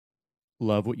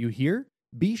Love what you hear?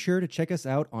 Be sure to check us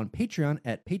out on Patreon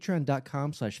at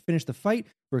patreon.com/finishthefight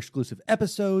for exclusive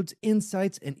episodes,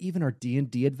 insights, and even our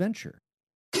D&D adventure.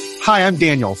 Hi, I'm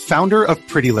Daniel, founder of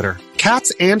Pretty Litter.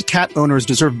 Cats and cat owners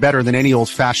deserve better than any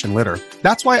old-fashioned litter.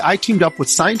 That's why I teamed up with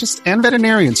scientists and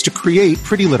veterinarians to create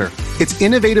Pretty Litter. Its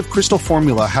innovative crystal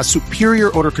formula has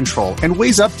superior odor control and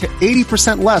weighs up to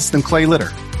 80% less than clay litter.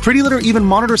 Pretty Litter even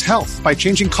monitors health by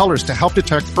changing colors to help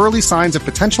detect early signs of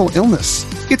potential illness.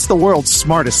 It's the world's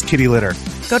smartest kitty litter.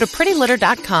 Go to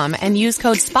prettylitter.com and use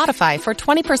code SPOTIFY for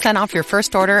 20% off your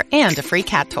first order and a free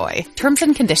cat toy. Terms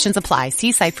and conditions apply.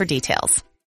 See site for details.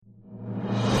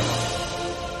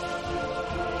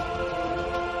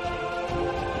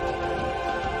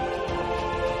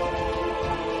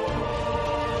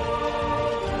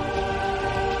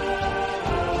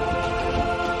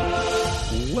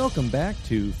 Welcome back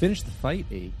to Finish the Fight,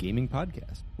 a gaming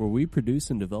podcast, where we produce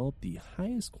and develop the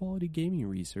highest quality gaming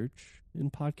research in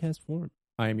podcast form.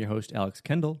 I am your host, Alex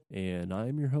Kendall. And I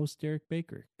am your host, Derek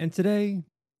Baker. And today,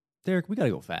 Derek, we got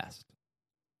to go fast.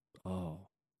 Oh,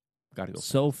 got to go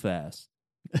so fast.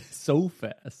 So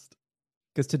fast.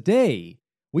 Because today,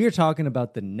 we are talking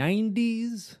about the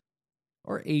 90s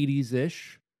or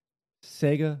 80s-ish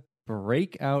Sega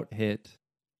breakout hit,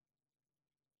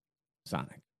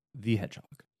 Sonic the Hedgehog.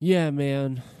 Yeah,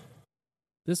 man.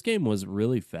 This game was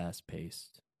really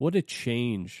fast-paced. What a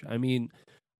change. I mean,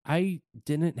 I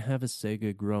didn't have a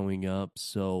Sega growing up,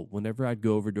 so whenever I'd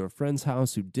go over to a friend's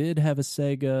house who did have a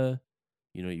Sega,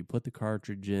 you know, you put the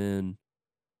cartridge in,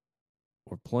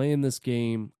 we're playing this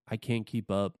game, I can't keep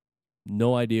up,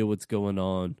 no idea what's going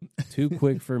on, too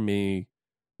quick for me.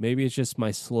 Maybe it's just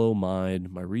my slow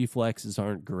mind, my reflexes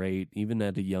aren't great, even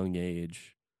at a young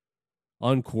age.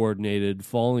 Uncoordinated,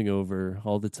 falling over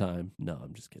all the time. No,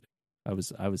 I'm just kidding. I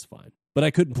was fine. But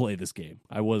I couldn't play this game.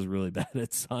 I was really bad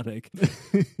at Sonic.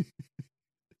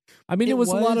 I mean, it was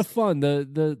a lot of fun.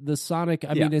 The Sonic,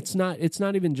 I mean, it's not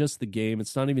even just the game.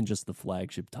 It's not even just the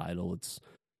flagship title. It's,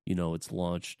 you know, it's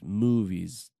launched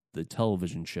movies, the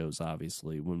television shows,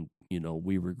 obviously, when, you know,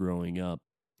 we were growing up.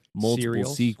 Multiple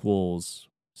sequels,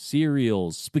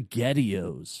 serials,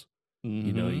 SpaghettiOs. Mm-hmm.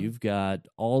 You know, you've got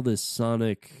all this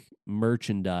Sonic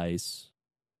merchandise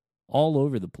all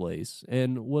over the place,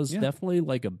 and was definitely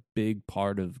like a big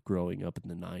part of growing up in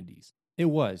the 90s. It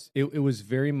was. It was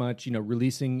very much, you know,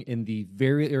 releasing in the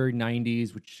very early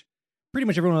 90s, which pretty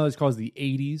much everyone always calls the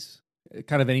 80s.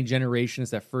 Kind of any generation,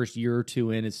 it's that first year or two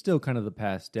in. It's still kind of the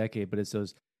past decade, but it's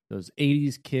those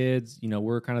 80s kids, you know,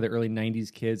 we're kind of the early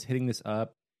 90s kids hitting this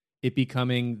up, it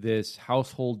becoming this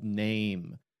household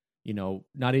name. You know,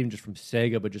 not even just from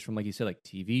Sega, but just from, like you said, like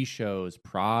TV shows,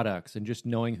 products, and just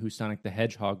knowing who Sonic the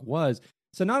Hedgehog was.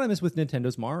 Synonymous with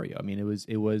Nintendo's Mario. I mean,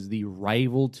 it was the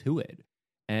rival to it.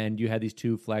 And you had these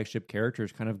two flagship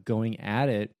characters kind of going at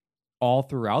it all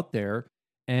throughout there,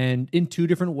 and in two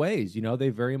different ways. You know, they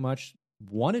very much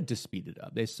wanted to speed it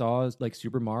up. They saw like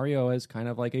Super Mario as kind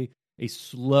of like a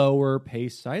slower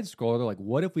paced side scroller. They're like,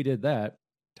 what if we did that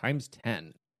times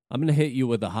 10? I'm going to hit you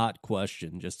with a hot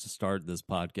question just to start this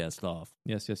podcast off.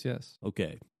 Yes.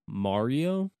 Okay.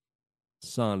 Mario,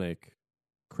 Sonic,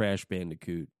 Crash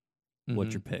Bandicoot.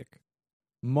 What's your pick?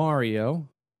 Mario,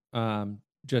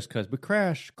 just because. But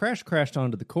Crash crashed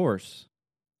onto the course.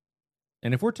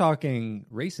 And if we're talking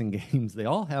racing games, they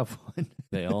all have one.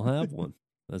 They all have one.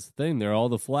 That's the thing. They're all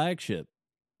the flagship.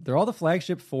 They're all the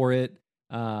flagship for it.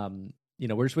 You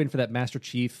know, we're just waiting for that Master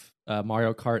Chief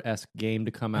Mario Kart-esque game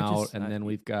to come out, and then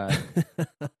we've got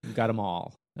them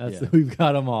all. We've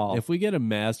got them all. If we get a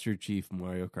Master Chief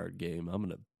Mario Kart game, I'm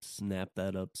gonna snap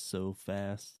that up so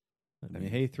fast. I mean,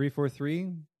 hey, 343,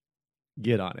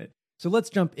 get on it. So let's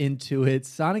jump into it.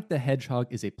 Sonic the Hedgehog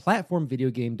is a platform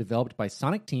video game developed by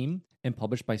Sonic Team and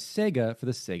published by Sega for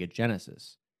the Sega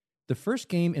Genesis. The first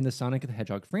game in the Sonic the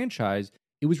Hedgehog franchise,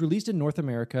 it was released in North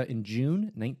America in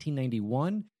June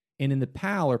 1991. And in the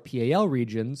PAL or PAL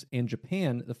regions in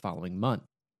Japan the following month.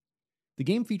 The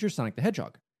game features Sonic the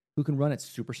Hedgehog, who can run at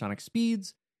supersonic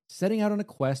speeds, setting out on a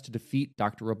quest to defeat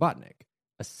Dr. Robotnik,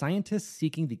 a scientist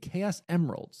seeking the Chaos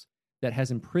Emeralds that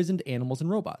has imprisoned animals and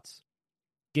robots.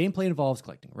 Gameplay involves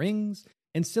collecting rings,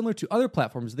 and similar to other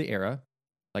platforms of the era,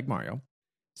 like Mario,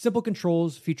 simple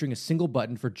controls featuring a single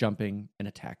button for jumping and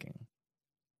attacking.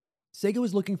 Sega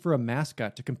was looking for a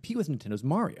mascot to compete with Nintendo's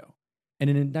Mario, and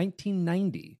in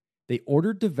 1990, they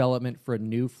ordered development for a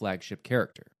new flagship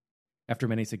character. After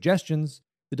many suggestions,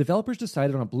 the developers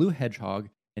decided on a blue hedgehog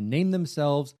and named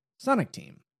themselves Sonic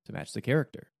Team to match the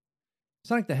character.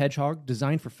 Sonic the Hedgehog,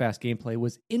 designed for fast gameplay,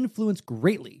 was influenced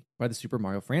greatly by the Super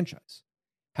Mario franchise.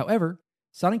 However,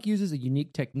 Sonic uses a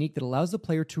unique technique that allows the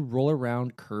player to roll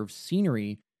around curved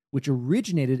scenery which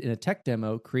originated in a tech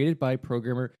demo created by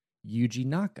programmer Yuji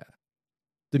Naka.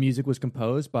 The music was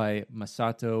composed by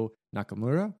Masato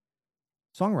Nakamura,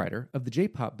 songwriter of the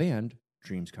J-pop band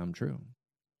Dreams Come True.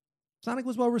 Sonic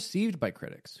was well received by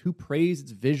critics, who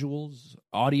praised its visuals,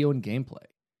 audio, and gameplay.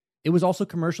 It was also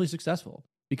commercially successful,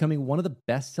 becoming one of the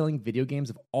best-selling video games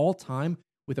of all time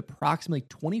with approximately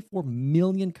 24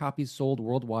 million copies sold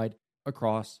worldwide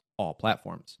across all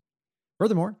platforms.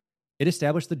 Furthermore, it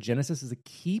established the Genesis as a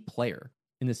key player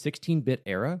in the 16-bit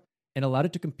era and allowed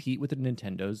it to compete with the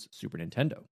Nintendo's Super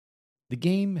Nintendo. The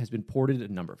game has been ported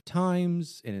a number of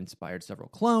times and inspired several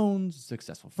clones,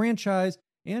 successful franchise,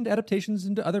 and adaptations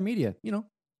into other media.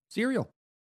 Serial.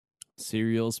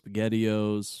 Cereal,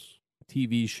 SpaghettiOs,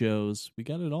 TV shows. We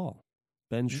got it all.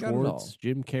 Ben Schwartz,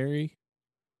 Jim Carrey.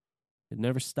 It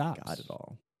never stops. Got it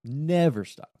all. Never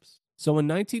stops. So in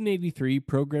 1983,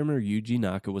 programmer Yuji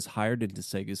Naka was hired into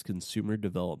Sega's consumer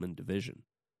development division.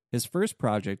 His first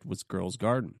project was Girls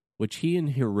Garden, which he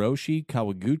and Hiroshi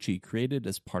Kawaguchi created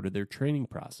as part of their training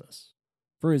process.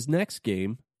 For his next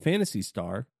game, Phantasy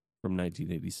Star, from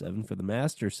 1987 for the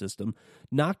Master System,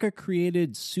 Naka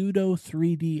created pseudo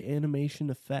 3D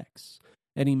animation effects,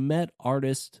 and he met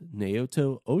artist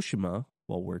Naoto Oshima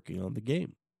while working on the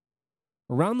game.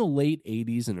 Around the late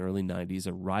 80s and early 90s,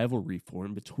 a rivalry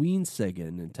formed between Sega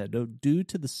and Nintendo due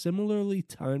to the similarly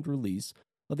timed release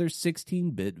of their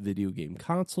 16-bit video game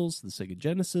consoles, the Sega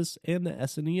Genesis and the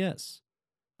SNES.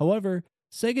 However,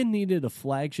 Sega needed a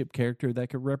flagship character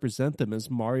that could represent them as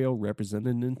Mario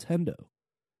represented Nintendo.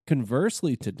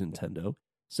 Conversely to Nintendo,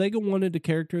 Sega wanted a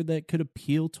character that could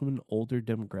appeal to an older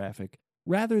demographic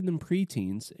rather than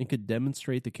preteens and could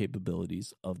demonstrate the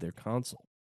capabilities of their console.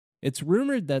 It's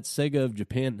rumored that Sega of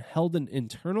Japan held an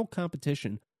internal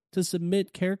competition to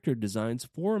submit character designs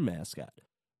for a mascot,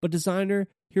 but designer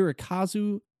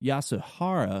Hirokazu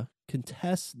Yasuhara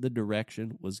contests the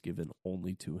direction was given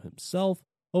only to himself,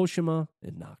 Oshima,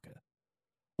 and Naka.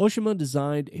 Oshima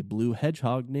designed a blue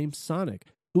hedgehog named Sonic,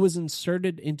 who was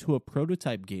inserted into a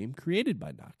prototype game created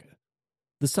by Naka.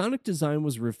 The Sonic design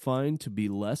was refined to be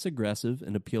less aggressive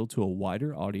and appeal to a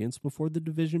wider audience before the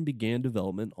division began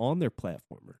development on their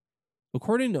platformer.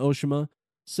 According to Oshima,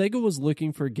 Sega was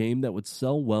looking for a game that would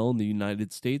sell well in the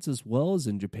United States as well as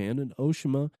in Japan, and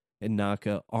Oshima and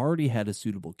Naka already had a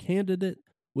suitable candidate,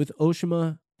 with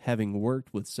Oshima having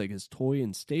worked with Sega's toy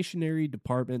and stationery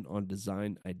department on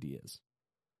design ideas.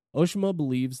 Oshima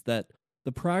believes that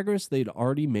the progress they'd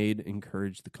already made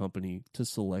encouraged the company to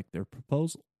select their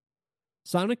proposal.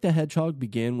 Sonic the Hedgehog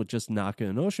began with just Naka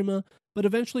and Oshima, but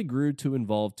eventually grew to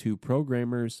involve 2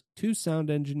 programmers, 2 sound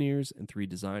engineers, and 3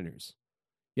 designers.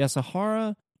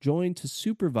 Yasuhara joined to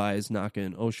supervise Naka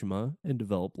and Oshima and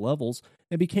develop levels,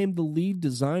 and became the lead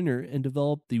designer and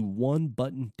developed the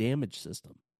one-button damage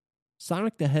system.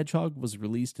 Sonic the Hedgehog was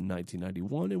released in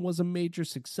 1991 and was a major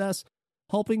success,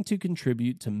 helping to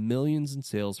contribute to millions in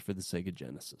sales for the Sega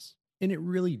Genesis. And it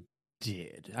really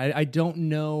did. I don't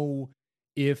know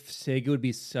if Sega would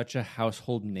be such a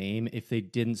household name if they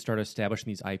didn't start establishing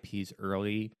these IPs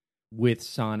early with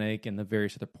Sonic and the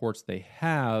various other ports they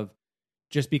have,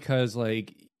 just because,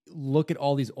 look at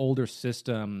all these older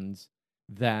systems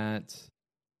that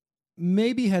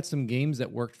maybe had some games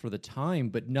that worked for the time,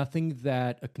 but nothing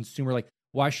that a consumer,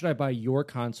 why should I buy your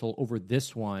console over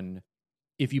this one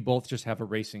if you both just have a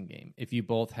racing game, if you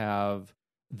both have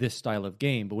this style of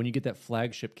game? But when you get that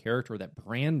flagship character, that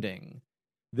branding,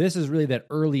 this is really that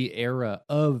early era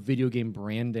of video game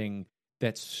branding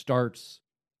that starts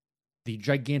the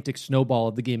gigantic snowball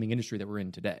of the gaming industry that we're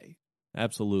in today.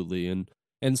 Absolutely.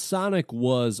 And Sonic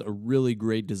was a really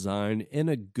great design and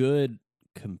a good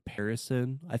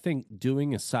comparison. I think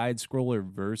doing a side-scroller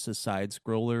versus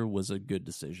side-scroller was a good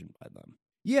decision by them.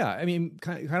 Yeah, I mean,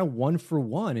 kind of one for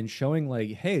one, and showing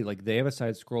hey, they have a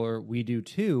side-scroller, we do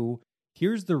too.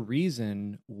 Here's the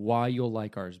reason why you'll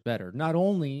like ours better. Not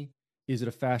only is it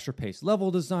a faster paced level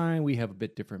design, we have a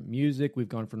bit different music, we've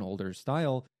gone for an older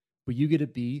style, but you get to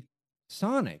be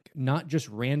Sonic, not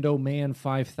just Rando Man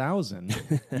 5000.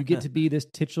 You get to be this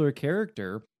titular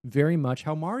character, very much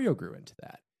how Mario grew into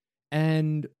that.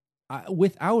 And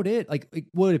without it, what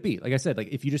would it be? Like I said,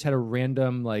 if you just had a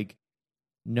random,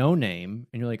 no name,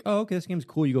 and you're like, oh, okay, this game's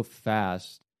cool, you go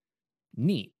fast,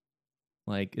 neat.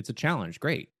 It's a challenge,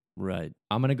 great. Right.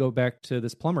 I'm going to go back to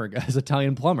this plumber guy's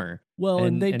Italian plumber. Well,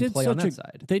 and they did play on that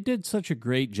side. They did such a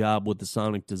great job with the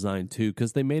Sonic design too,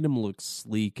 because they made him look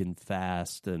sleek and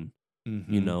fast, and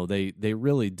they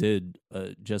really did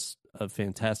just a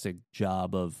fantastic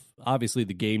job of obviously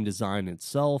the game design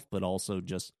itself, but also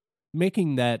just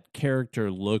making that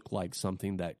character look like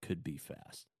something that could be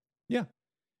fast. Yeah.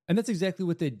 And that's exactly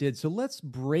what they did. So let's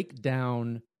break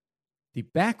down the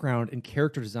background and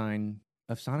character design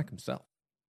of Sonic himself.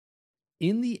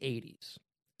 In the 80s,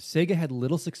 Sega had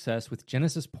little success with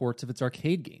Genesis ports of its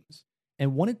arcade games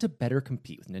and wanted to better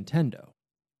compete with Nintendo.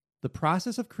 The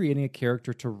process of creating a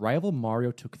character to rival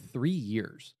Mario took 3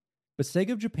 years, but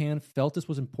Sega of Japan felt this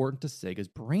was important to Sega's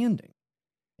branding.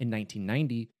 In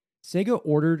 1990, Sega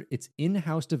ordered its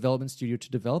in-house development studio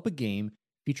to develop a game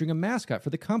featuring a mascot for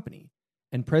the company,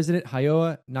 and President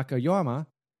Hayao Nakayama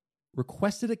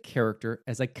requested a character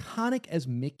as iconic as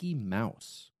Mickey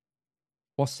Mouse.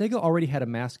 While Sega already had a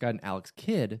mascot in Alex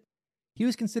Kidd, he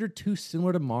was considered too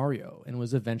similar to Mario and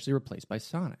was eventually replaced by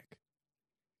Sonic.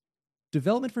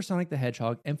 Development for Sonic the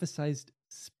Hedgehog emphasized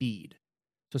speed,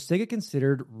 so Sega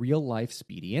considered real-life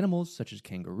speedy animals such as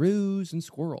kangaroos and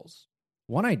squirrels.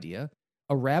 One idea,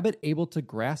 a rabbit able to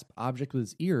grasp objects with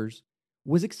his ears,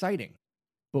 was exciting,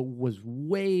 but was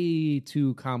way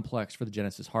too complex for the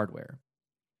Genesis hardware.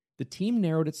 The team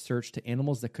narrowed its search to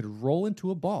animals that could roll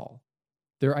into a ball,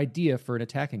 their idea for an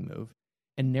attacking move,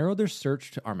 and narrowed their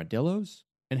search to armadillos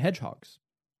and hedgehogs.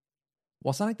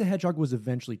 While Sonic the Hedgehog was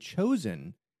eventually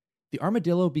chosen, the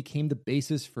armadillo became the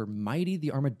basis for Mighty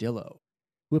the Armadillo,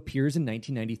 who appears in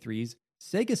 1993's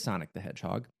Sega Sonic the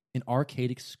Hedgehog, an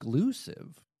arcade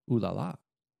exclusive. Ooh la la.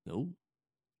 No.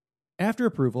 After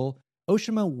approval,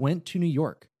 Oshima went to New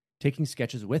York, taking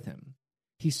sketches with him.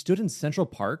 He stood in Central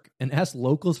Park and asked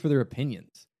locals for their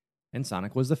opinions, and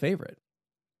Sonic was the favorite.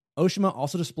 Oshima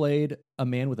also displayed a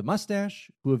man with a mustache,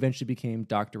 who eventually became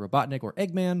Dr. Robotnik or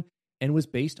Eggman, and was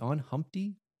based on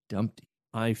Humpty Dumpty.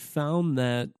 I found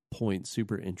that point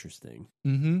super interesting.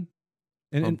 Mm-hmm.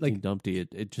 And Humpty Dumpty,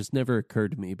 it just never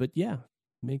occurred to me, but yeah,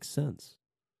 makes sense.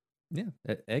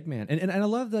 Yeah, Eggman. And I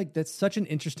love, like, that's such an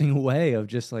interesting way of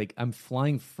just, like, I'm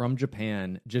flying from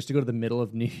Japan just to go to the middle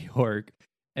of New York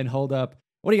and hold up.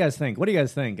 What do you guys think? What do you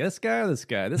guys think? This guy or this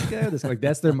guy? This guy or this guy? Like,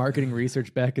 that's their marketing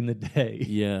research back in the day.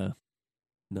 Yeah.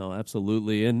 No,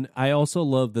 absolutely. And I also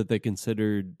love that they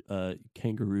considered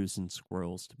kangaroos and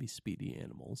squirrels to be speedy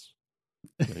animals.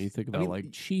 You know, you think about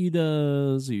like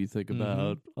cheetahs, you think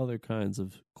about other kinds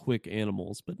of quick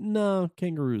animals, but no,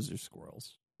 kangaroos or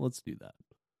squirrels. Let's do that.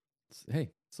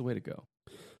 Hey, it's the way to go.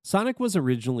 Sonic was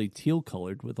originally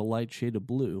teal-colored with a light shade of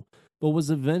blue, but was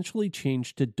eventually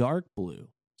changed to dark blue,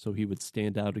 so he would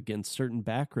stand out against certain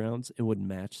backgrounds and would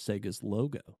match Sega's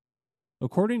logo.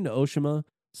 According to Oshima,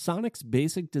 Sonic's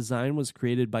basic design was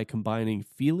created by combining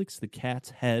Felix the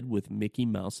cat's head with Mickey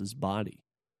Mouse's body.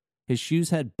 His shoes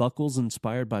had buckles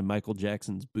inspired by Michael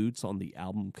Jackson's boots on the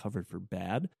album cover for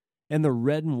Bad, and the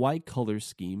red and white color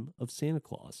scheme of Santa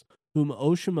Claus, whom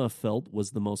Oshima felt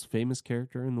was the most famous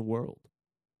character in the world.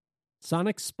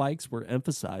 Sonic's spikes were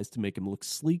emphasized to make him look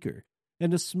sleeker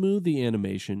and to smooth the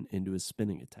animation into his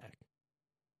spinning attack.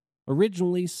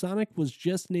 Originally, Sonic was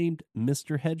just named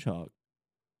Mr. Hedgehog.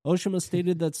 Oshima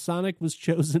stated that Sonic was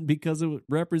chosen because it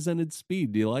represented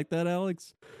speed. Do you like that,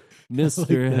 Alex?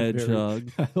 Mr.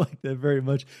 Hedgehog. I like that very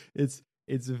much. It's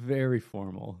very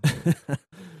formal.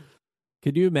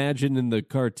 Could you imagine in the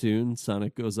cartoon,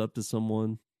 Sonic goes up to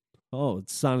someone? Oh,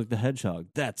 it's Sonic the Hedgehog.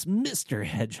 That's Mr.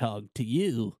 Hedgehog to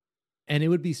you. And it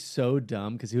would be so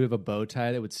dumb because he would have a bow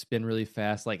tie that would spin really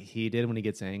fast like he did when he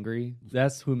gets angry.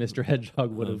 That's who Mr.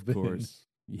 Hedgehog would have been. Of course.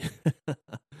 Yeah.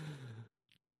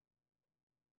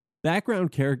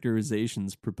 Background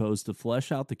characterizations proposed to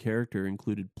flesh out the character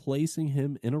included placing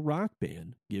him in a rock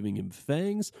band, giving him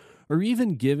fangs, or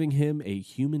even giving him a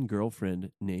human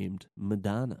girlfriend named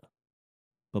Madonna.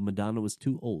 But Madonna was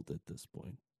too old at this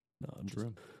point. No, I'm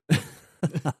True.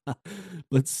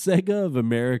 But Sega of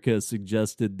America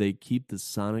suggested they keep the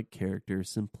Sonic character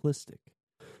simplistic.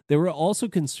 They were also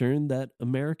concerned that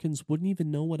Americans wouldn't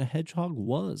even know what a hedgehog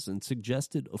was and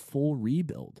suggested a full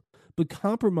rebuild, but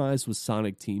compromised with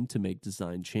Sonic Team to make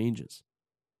design changes.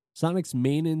 Sonic's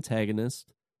main antagonist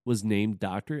was named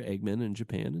Dr. Eggman in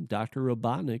Japan and Dr.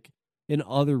 Robotnik in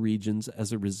other regions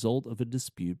as a result of a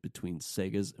dispute between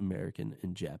Sega's American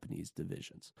and Japanese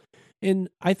divisions. And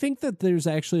I think that there's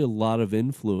actually a lot of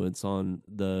influence on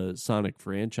the Sonic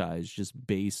franchise just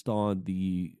based on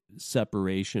the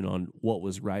separation on what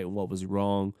was right and what was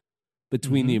wrong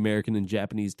between the American and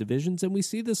Japanese divisions. And we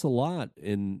see this a lot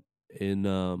in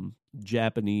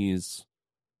Japanese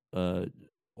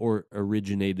or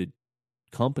originated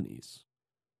companies.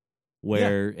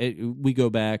 Where we go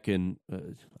back and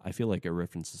I feel like I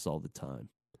reference this all the time.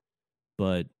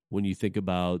 But when you think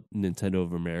about Nintendo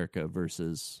of America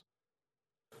versus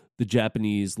the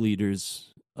Japanese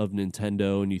leaders of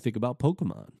Nintendo and you think about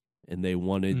Pokemon, and they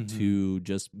wanted to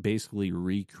just basically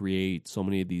recreate so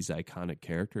many of these iconic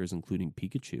characters, including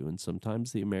Pikachu. And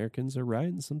sometimes the Americans are right,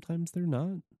 and sometimes they're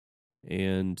not.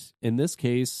 And in this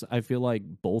case, I feel like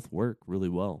both work really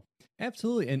well.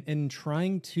 Absolutely. And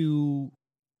trying to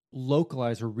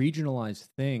localize or regionalize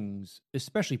things,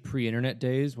 especially pre-internet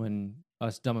days when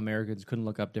us dumb Americans couldn't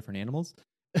look up different animals.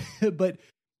 But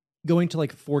going to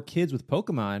like 4Kids with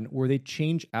Pokemon, where they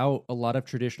change out a lot of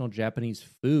traditional Japanese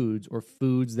foods or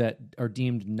foods that are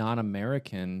deemed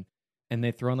non-American, and they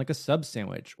throw in like a sub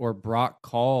sandwich, or Brock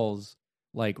calls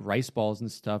like rice balls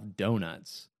and stuff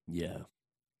donuts. Yeah.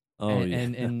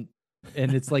 And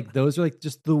it's like those are like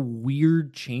just the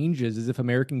weird changes, as if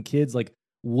American kids like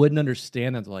wouldn't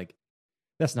understand that. They're like,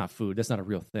 that's not food. That's not a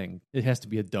real thing. It has to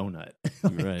be a donut.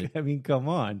 Like, right. I mean, come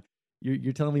on.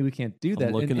 You're telling me we can't do that.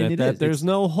 I'm looking at that. There's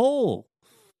no hole.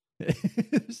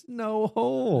 There's no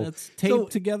hole. That's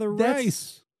taped together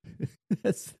rice.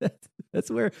 That's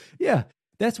where, yeah,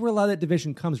 that's where a lot of that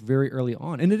division comes very early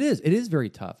on. And it is very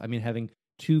tough. I mean, having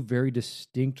two very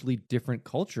distinctly different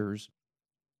cultures,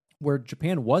 where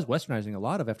Japan was westernizing a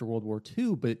lot of after World War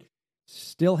II, but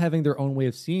still having their own way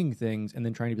of seeing things, and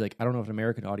then trying to be like, I don't know if an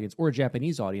American audience or a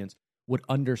Japanese audience would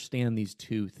understand these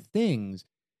two things.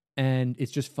 And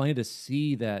it's just funny to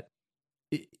see that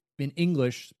in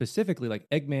English specifically, like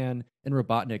Eggman and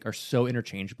Robotnik are so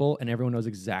interchangeable, and everyone knows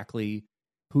exactly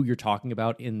who you're talking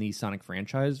about in the Sonic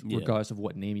franchise, regardless of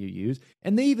what name you use.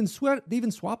 And they even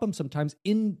swap them sometimes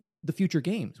in the future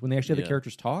games when they actually have the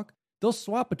characters talk. They'll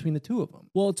swap between the two of them.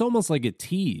 Well, it's almost like a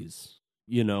tease,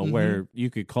 where you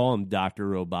could call him Dr.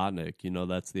 Robotnik.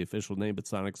 That's the official name, but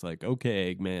Sonic's like,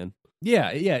 okay, Eggman. Yeah.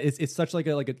 It's such like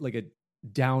a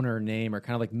downer name, or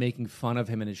kind of like making fun of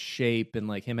him and his shape, and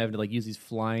like him having to like use these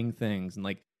flying things, and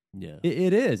like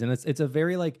it is, and it's a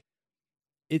very like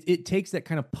it takes that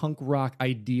kind of punk rock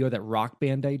idea, or that rock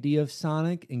band idea of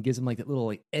Sonic, and gives him like that little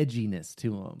like edginess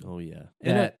to him. Oh yeah,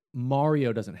 that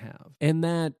Mario doesn't have. And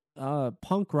that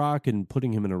punk rock and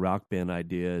putting him in a rock band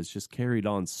idea is just carried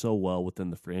on so well within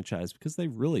the franchise, because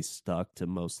they've really stuck to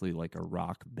mostly like a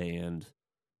rock band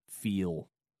feel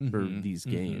for these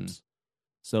games.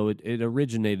 So it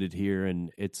originated here,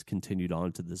 and it's continued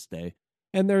on to this day.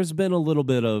 And there's been a little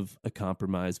bit of a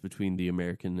compromise between the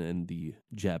American and the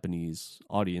Japanese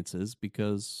audiences,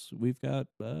 because we've got,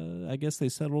 I guess they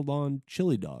settled on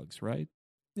chili dogs, right?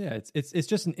 Yeah, it's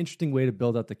just an interesting way to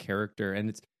build out the character,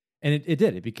 and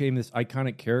it became this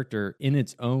iconic character in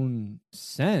its own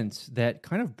sense that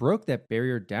kind of broke that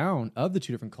barrier down of the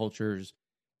two different cultures.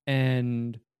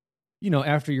 And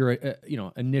after your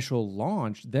initial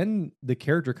launch, then the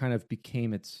character kind of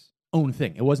became its own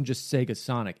thing. It wasn't just Sega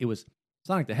Sonic; it was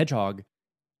Sonic the Hedgehog,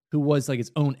 who was like its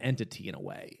own entity in a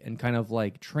way, and kind of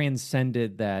like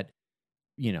transcended that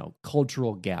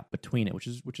cultural gap between it, which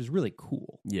is really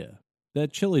cool. Yeah,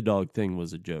 that chili dog thing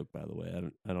was a joke, by the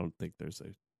way. I don't think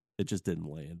it just didn't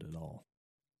land at all.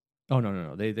 Oh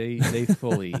no! They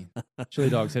fully chili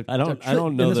dogs have. I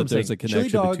don't know that there's a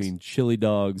connection between chili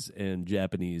dogs and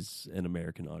Japanese and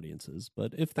American audiences,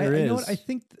 but if there is, you know what,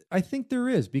 I think there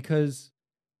is, because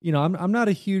I'm not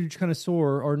a huge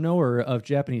connoisseur or knower of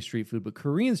Japanese street food, but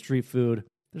Korean street food,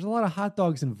 there's a lot of hot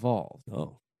dogs involved.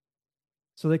 Oh,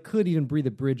 so they could even be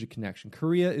the bridge of connection.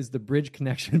 Korea is the bridge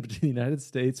connection between the United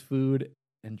States food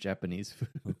and Japanese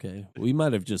food. Okay, we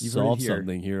might have just solved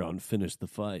something here on Finish the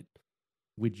Fight.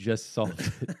 We just solved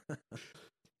it.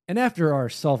 And after our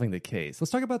solving the case,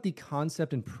 let's talk about the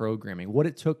concept and programming, what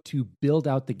it took to build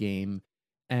out the game,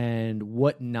 and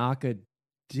what Naka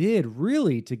did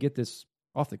really to get this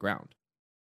off the ground.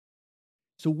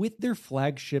 So with their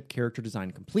flagship character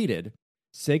design completed,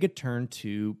 Sega turned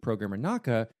to programmer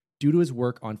Naka due to his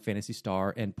work on Phantasy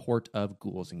Star and port of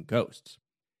Ghouls and Ghosts.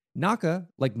 Naka,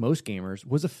 like most gamers,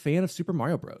 was a fan of Super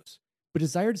Mario Bros., but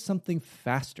desired something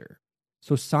faster.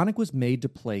 So Sonic was made to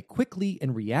play quickly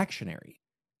and reactionary,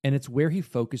 and it's where he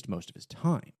focused most of his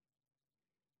time.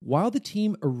 While the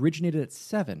team originated at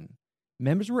 7,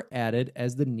 members were added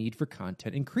as the need for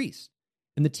content increased,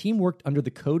 and the team worked under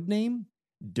the code name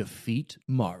Defeat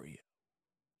Mario.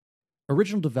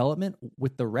 Original development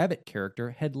with the rabbit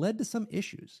character had led to some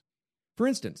issues. For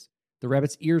instance, the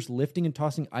rabbit's ears lifting and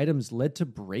tossing items led to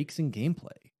breaks in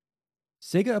gameplay.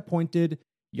 Sega appointed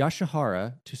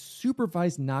Yashihara to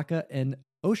supervise Naka and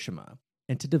Oshima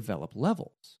and to develop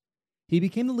levels. He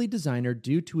became the lead designer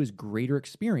due to his greater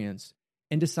experience,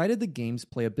 and decided the game's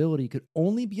playability could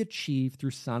only be achieved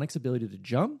through Sonic's ability to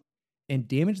jump and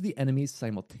damage the enemies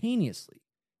simultaneously.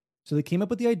 So they came up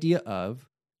with the idea of,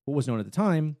 what was known at the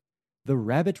time, the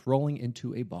rabbit rolling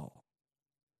into a ball.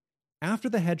 After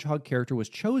the Hedgehog character was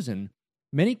chosen,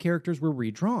 many characters were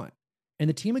redrawn, and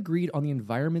the team agreed on the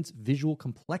environment's visual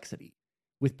complexity,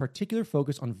 with particular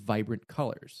focus on vibrant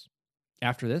colors.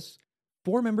 After this,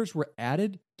 4 members were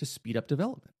added to speed up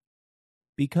development.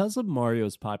 Because of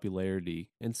Mario's popularity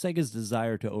and Sega's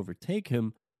desire to overtake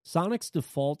him, Sonic's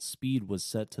default speed was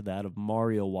set to that of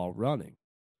Mario while running.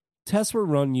 Tests were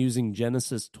run using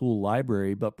Genesis tool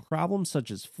library, but problems such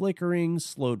as flickering,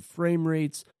 slowed frame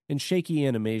rates, and shaky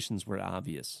animations were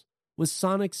obvious, with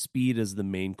Sonic's speed as the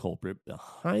main culprit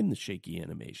behind the shaky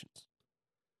animations.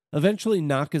 Eventually,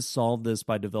 Naka solved this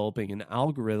by developing an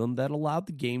algorithm that allowed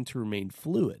the game to remain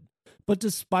fluid. But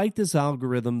despite this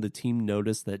algorithm, the team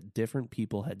noticed that different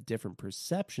people had different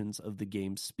perceptions of the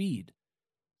game's speed.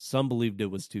 Some believed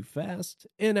it was too fast,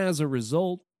 and as a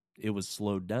result, it was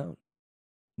slowed down.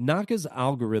 Naka's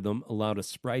algorithm allowed a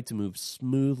sprite to move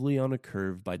smoothly on a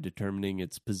curve by determining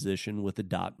its position with a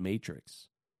dot matrix.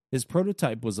 His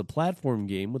prototype was a platform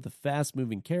game with a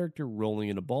fast-moving character rolling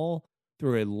in a ball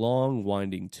through a long,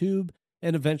 winding tube,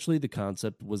 and eventually the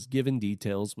concept was given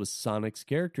details with Sonic's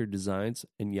character designs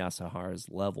and Yasuhara's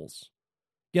levels.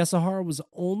 Yasuhara was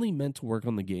only meant to work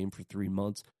on the game for 3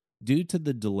 months due to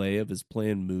the delay of his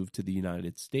planned move to the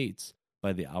United States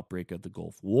by the outbreak of the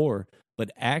Gulf War,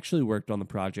 but actually worked on the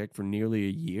project for nearly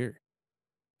a year.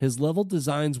 His level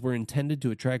designs were intended to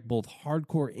attract both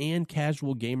hardcore and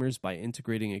casual gamers by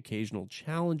integrating occasional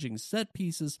challenging set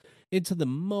pieces into the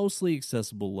mostly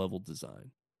accessible level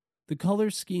design. The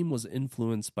color scheme was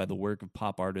influenced by the work of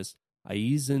pop artist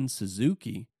Aizen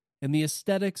Suzuki, and the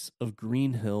aesthetics of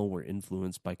Green Hill were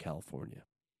influenced by California.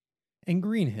 And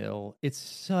Green Hill, it's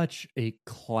such a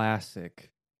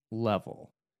classic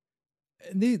level.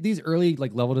 These early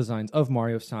level designs of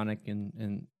Mario, Sonic,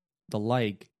 and the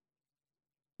like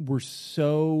were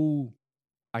so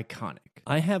iconic.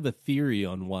 I have a theory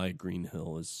on why Green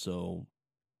Hill is so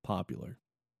popular.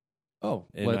 Oh,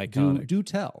 and iconic. Do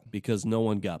tell. Because no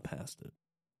one got past it.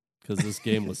 Because this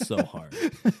game was so hard.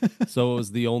 So it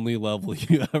was the only level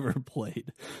you ever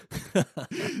played.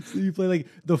 So you play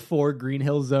the 4 Green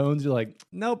Hill zones. You're like,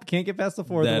 nope, can't get past the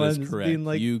 4th one. That is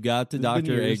correct. You got to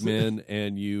Dr. Eggman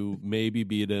and you maybe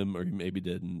beat him or you maybe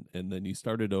didn't. And then you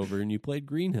started over and you played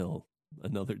Green Hill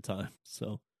another time.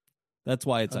 So that's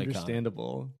why it's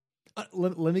understandable.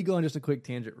 Let me go on just a quick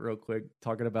tangent real quick,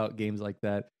 talking about games like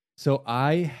that. So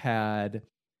I had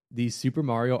the Super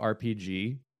Mario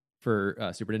RPG for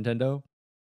Super Nintendo.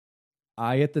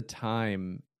 I, at the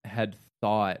time, had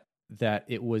thought that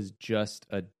it was just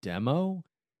a demo.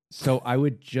 So I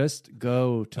would just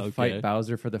go to fight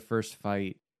Bowser for the first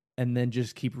fight and then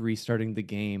just keep restarting the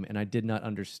game. And I did not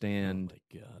understand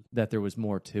that there was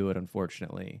more to it,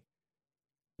 unfortunately.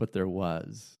 But there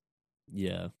was.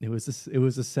 Yeah. It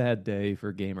was a sad day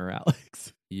for gamer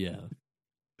Alex. Yeah.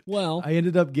 Well, I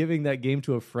ended up giving that game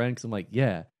to a friend because I'm like,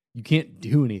 yeah, you can't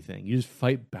do anything. You just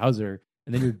fight Bowser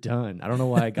and then you're done. I don't know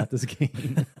why I got this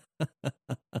game.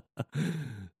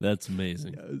 That's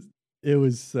amazing. It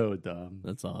was so dumb.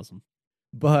 That's awesome.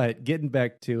 But getting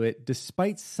back to it,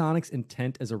 despite Sonic's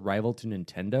intent as a rival to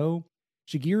Nintendo,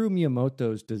 Shigeru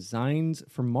Miyamoto's designs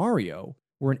for Mario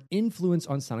were an influence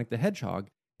on Sonic the Hedgehog,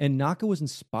 and Naka was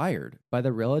inspired by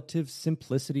the relative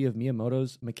simplicity of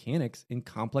Miyamoto's mechanics in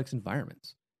complex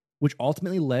environments, which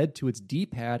ultimately led to its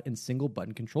D-pad and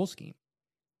single-button control scheme.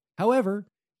 However,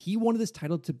 he wanted this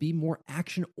title to be more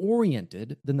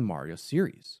action-oriented than the Mario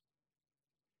series.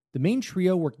 The main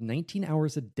trio worked 19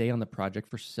 hours a day on the project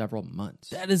for several months.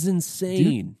 That is insane.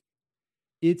 Dude,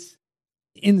 it's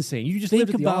insane. You just think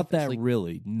lived at the about office, that.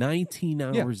 Really, 19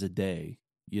 hours a day.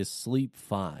 You sleep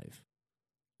 5.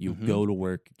 You go to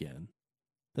work again.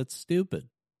 That's stupid.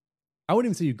 I wouldn't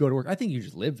even say you go to work. I think you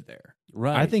just lived there.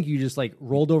 Right. I think you just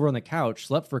rolled over on the couch,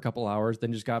 slept for a couple hours,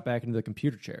 then just got back into the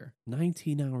computer chair.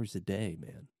 19 hours a day,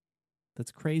 man.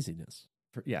 That's craziness.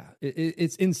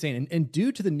 It's insane. And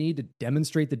due to the need to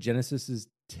demonstrate the Genesis's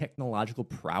technological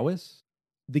prowess,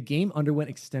 the game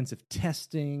underwent extensive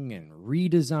testing and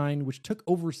redesign, which took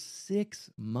over 6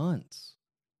 months.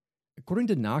 According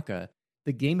to Naka,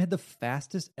 the game had the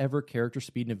fastest ever character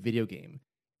speed in a video game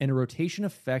and a rotation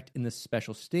effect in the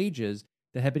special stages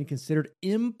that had been considered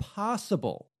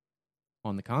impossible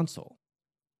on the console.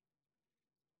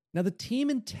 Now, the team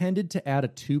intended to add a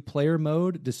 2-player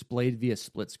mode displayed via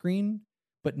split screen,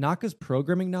 but Naka's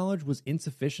programming knowledge was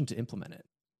insufficient to implement it.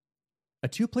 A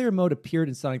 2-player mode appeared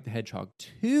in Sonic the Hedgehog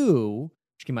 2,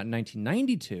 which came out in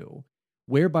 1992,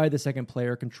 whereby the second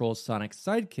player controls Sonic's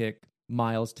sidekick,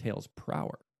 Miles Tails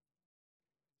Prower.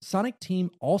 Sonic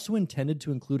Team also intended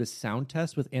to include a sound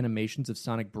test with animations of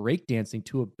Sonic breakdancing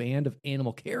to a band of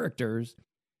animal characters,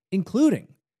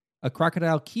 including a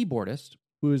crocodile keyboardist,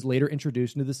 who was later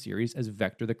introduced into the series as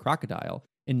Vector the Crocodile,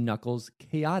 in Knuckles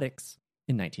Chaotix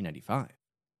in 1995.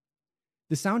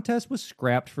 The sound test was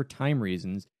scrapped for time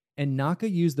reasons, and Naka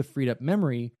used the freed up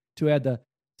memory to add the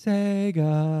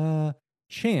Sega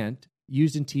chant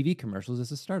used in TV commercials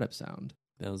as a startup sound.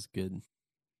 That was good.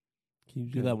 Can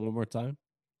you do that one more time?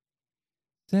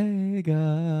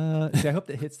 Sega. See, I hope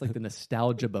that hits like the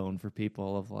nostalgia bone for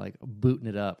people of like booting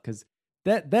it up, because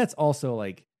that's also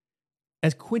like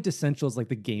as quintessential as like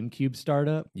the GameCube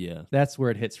startup. Yeah, that's where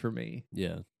it hits for me.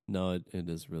 Yeah, no, it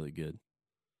is really good.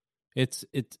 It's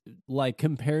like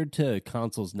compared to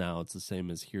consoles now, it's the same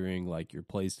as hearing like your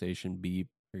PlayStation beep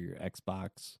or your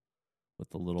Xbox with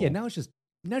the little. Yeah, now it's just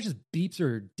beeps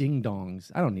or ding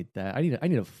dongs. I don't need that. I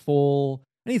need a full.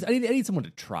 I need someone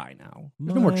to try now.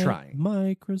 There's no more trying.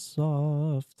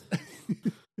 Microsoft.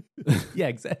 Yeah,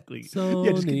 exactly. Sony.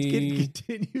 Yeah,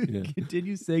 just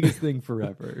continue Sega's thing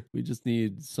forever. We just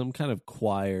need some kind of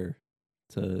choir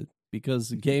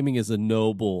because gaming is a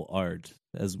noble art,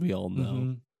 as we all know.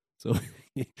 Mm-hmm. So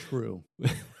true.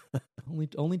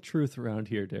 only truth around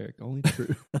here, Derek. Only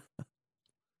truth.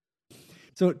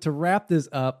 So to wrap this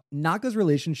up, Naka's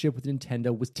relationship with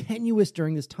Nintendo was tenuous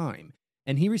during this time,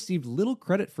 and he received little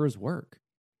credit for his work.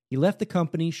 He left the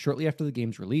company shortly after the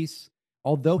game's release,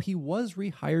 although he was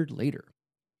rehired later.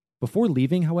 Before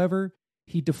leaving, however,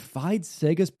 he defied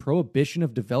Sega's prohibition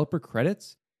of developer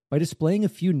credits by displaying a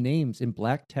few names in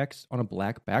black text on a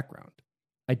black background,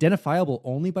 identifiable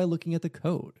only by looking at the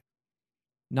code.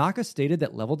 Naka stated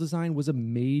that level design was a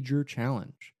major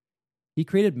challenge. He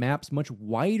created maps much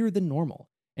wider than normal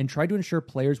and tried to ensure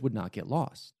players would not get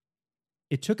lost.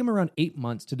 It took him around 8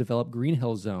 months to develop Green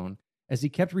Hill Zone, as he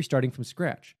kept restarting from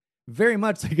scratch. Very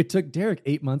much like it took Derek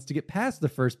 8 months to get past the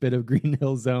first bit of Green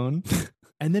Hill Zone,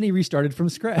 and then he restarted from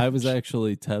scratch. I was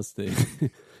actually testing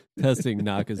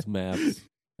Naka's maps,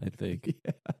 I think.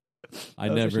 Yeah. I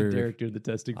never Derek did the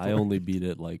testing for I only beat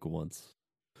it like once.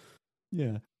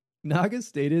 Yeah. Naka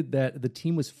stated that the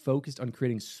team was focused on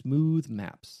creating smooth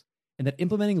maps, and that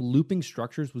implementing looping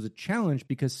structures was a challenge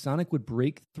because Sonic would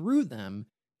break through them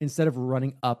instead of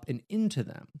running up and into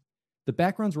them. The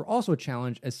backgrounds were also a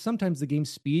challenge, as sometimes the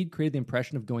game's speed created the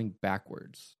impression of going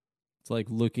backwards. It's like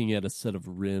looking at a set of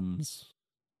rims.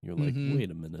 You're like,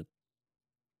 wait a minute.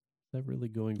 Is that really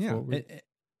going forward?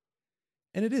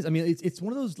 And it is. I mean, it's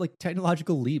one of those like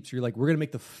technological leaps. You're like, we're going to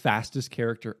make the fastest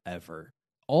character ever.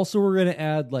 Also, we're going to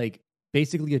add like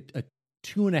basically a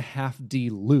 2.5D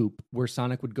loop where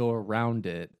Sonic would go around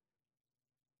it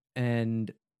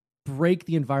and break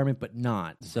the environment, but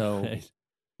not. So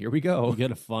here we go. You got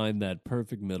to find that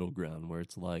perfect middle ground where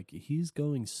it's like he's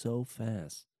going so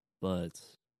fast, but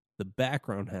the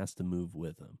background has to move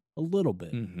with him a little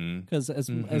bit. Because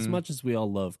as much as we all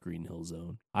love Green Hill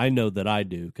Zone, I know that I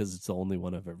do because it's the only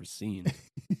one I've ever seen.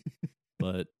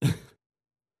 But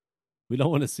we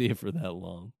don't want to see it for that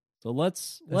long. So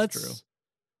let's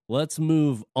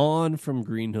move on from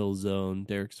Green Hill Zone.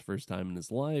 Derek's first time in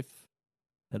his life.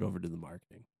 Head over to the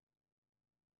marketing.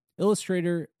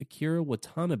 Illustrator Akira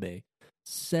Watanabe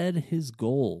said his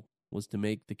goal was to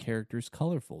make the characters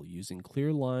colorful, using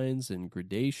clear lines and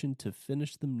gradation to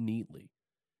finish them neatly.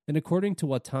 And according to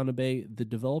Watanabe, the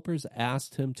developers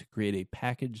asked him to create a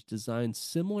package design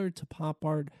similar to pop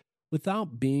art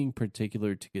without being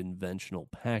particular to conventional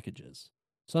packages,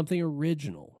 something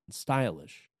original and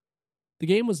stylish. The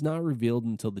game was not revealed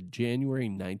until the January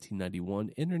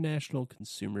 1991 International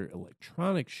Consumer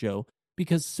Electronics Show,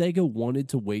 because Sega wanted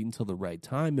to wait until the right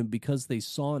time and because they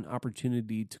saw an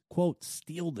opportunity to, quote,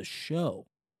 steal the show.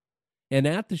 And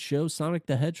at the show, Sonic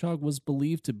the Hedgehog was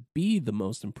believed to be the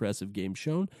most impressive game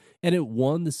shown, and it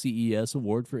won the CES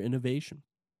Award for Innovation.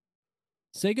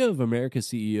 Sega of America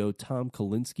CEO Tom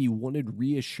Kalinske wanted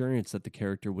reassurance that the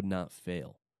character would not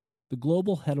fail. The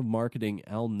global head of marketing,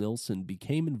 Al Nilsson,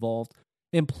 became involved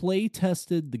and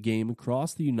play-tested the game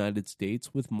across the United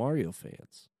States with Mario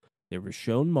fans. They were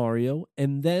shown Mario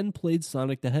and then played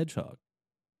Sonic the Hedgehog.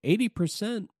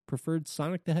 80% preferred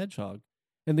Sonic the Hedgehog,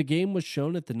 and the game was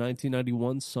shown at the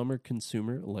 1991 Summer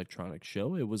Consumer Electronics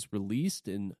Show. It was released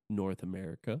in North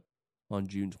America on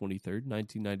June 23rd,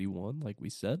 1991, like we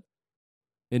said.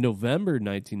 In November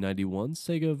 1991,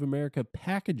 Sega of America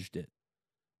packaged it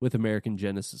with American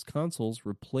Genesis consoles,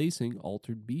 replacing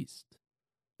Altered Beast.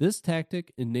 This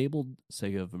tactic enabled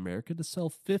Sega of America to sell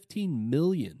 15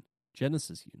 million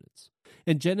Genesis units,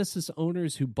 and Genesis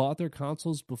owners who bought their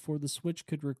consoles before the Switch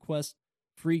could request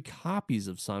free copies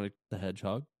of Sonic the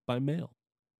Hedgehog by mail.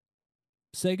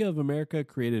 Sega of America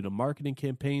created a marketing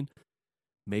campaign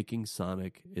making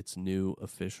Sonic its new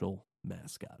official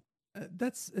mascot.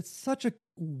 It's such a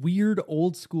weird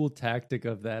old school tactic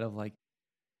of like,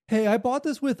 hey, I bought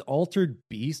this with Altered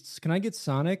Beasts. Can I get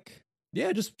Sonic?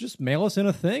 Yeah, just mail us in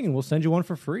a thing and we'll send you one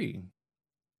for free.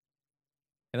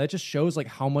 And that just shows like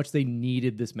how much they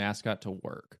needed this mascot to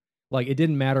work. Like it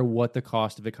didn't matter what the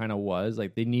cost of it kind of was.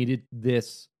 Like they needed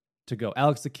this to go.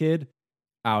 Alex the Kid,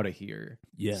 out of here.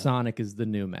 Yeah. Sonic is the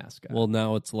new mascot. Well,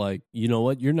 now it's like, you know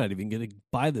what? You're not even going to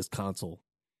buy this console.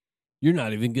 You're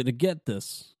not even going to get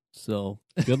this. So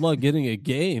good luck getting a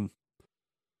game.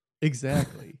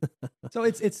 Exactly. So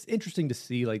it's interesting to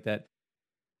see like that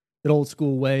old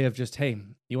school way of just, hey,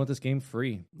 you want this game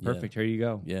free? Perfect. Yeah. Here you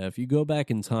go. Yeah. If you go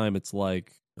back in time, it's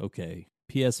like, okay,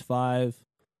 PS5,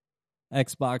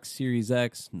 Xbox Series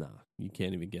X. Nah, you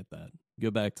can't even get that.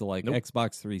 Go back to like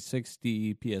Xbox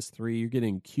 360, PS3. You're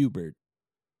getting Qbert.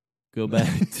 Go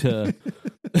back to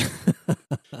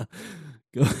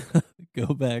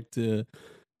go back to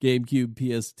GameCube,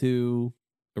 PS2,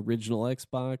 original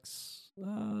Xbox.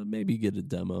 Maybe get a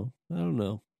demo. I don't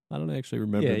know. I don't actually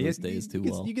remember those days too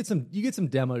well. You get some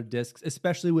demo discs,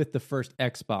 especially with the first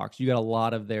Xbox. You got a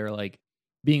lot of their like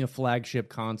being a flagship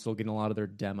console, getting a lot of their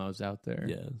demos out there.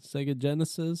 Yeah, Sega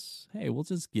Genesis. Hey, we'll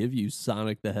just give you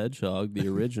Sonic the Hedgehog, the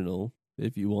original,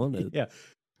 if you want it. Yeah.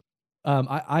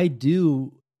 I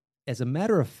do, as a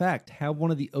matter of fact, have one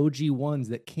of the OG ones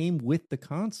that came with the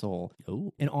console.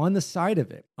 Oh. And on the side of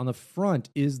it, on the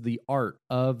front, is the art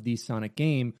of the Sonic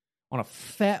game. On a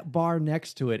fat bar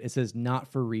next to it, it says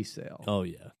 "not for resale." Oh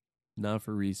yeah, not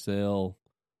for resale,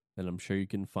 and I'm sure you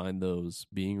can find those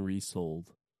being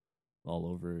resold all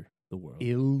over the world.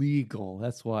 Illegal.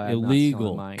 That's why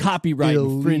illegal. Copyright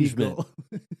infringement.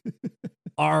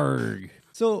 Arg.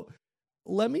 So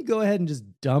let me go ahead and just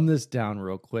dumb this down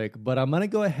real quick, but I'm going to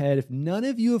go ahead. If none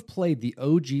of you have played the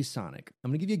OG Sonic,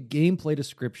 I'm going to give you a gameplay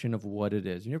description of what it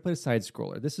is. You never played a side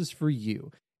scroller. This is for you.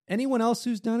 Anyone else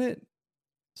who's done it,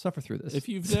 suffer through this. If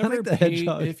you've never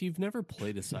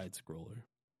played a side scroller,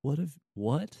 what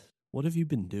have you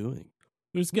been doing?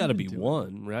 There's got to be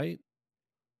one, right?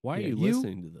 Why are you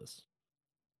listening to this?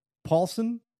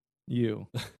 Paulson,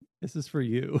 this is for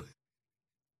you.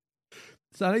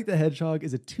 Sonic the Hedgehog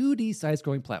is a 2D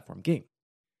side-scrolling platform game.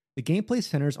 The gameplay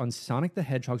centers on Sonic the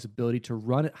Hedgehog's ability to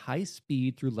run at high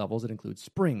speed through levels that include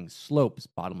springs, slopes,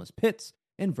 bottomless pits,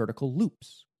 and vertical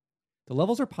loops. The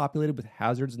levels are populated with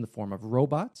hazards in the form of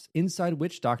robots, inside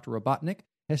which Dr. Robotnik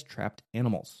has trapped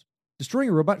animals. Destroying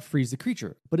a robot frees the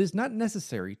creature, but is not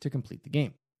necessary to complete the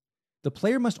game. The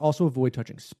player must also avoid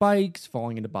touching spikes,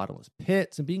 falling into bottomless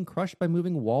pits, and being crushed by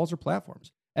moving walls or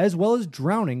platforms, as well as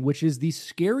drowning, which is the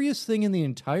scariest thing in the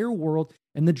entire world,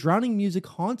 and the drowning music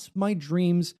haunts my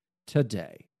dreams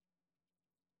today.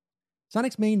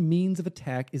 Sonic's main means of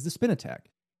attack is the spin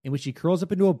attack, in which he curls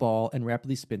up into a ball and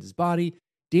rapidly spins his body,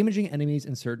 damaging enemies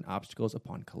and certain obstacles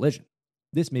upon collision.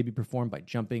 This may be performed by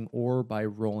jumping or by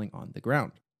rolling on the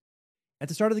ground. At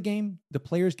the start of the game, the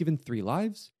player is given 3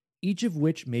 lives, each of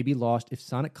which may be lost if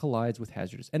Sonic collides with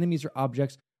hazardous enemies or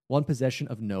objects while in possession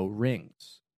of no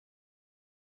rings.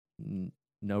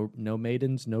 No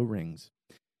maidens, no rings.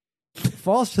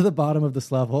 Falls to the bottom of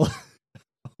this level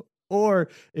or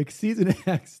exceeds an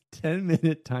act's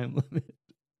 10-minute time limit.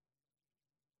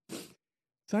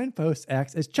 Signposts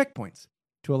acts as checkpoints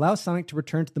to allow Sonic to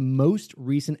return to the most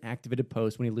recent activated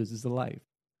post when he loses a life.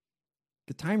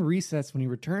 The time resets when he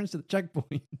returns to the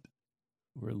checkpoint.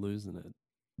 We're losing it.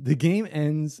 The game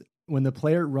ends when the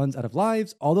player runs out of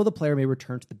lives, although the player may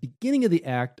return to the beginning of the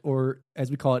act, or as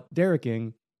we call it,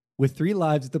 Derricking, with 3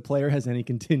 lives if the player has any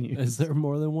continues. Is there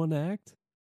more than one act?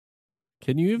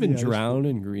 Can you even drown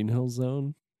in Green Hill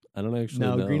Zone? I don't actually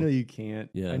know. No, Green Hill you can't.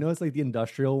 Yeah. I know it's like the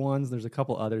industrial ones. There's a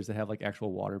couple others that have like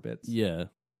actual water bits. Yeah.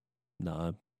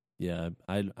 Nah. Yeah.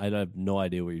 I have no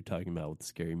idea what you're talking about with the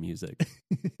scary music.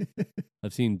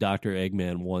 I've seen Dr.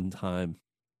 Eggman one time.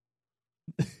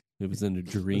 It was in a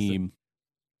dream.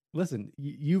 Listen,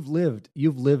 you've lived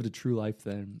a true life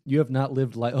then. You have not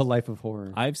lived a life of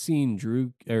horror. I've seen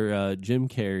Jim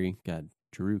Carrey. God,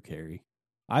 Drew Carey.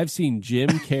 I've seen Jim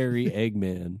Carrey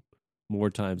Eggman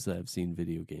more times than I've seen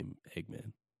video game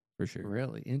Eggman, for sure.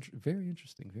 Really? Very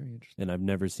interesting. Very interesting. And I've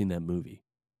never seen that movie.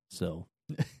 So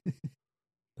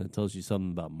that tells you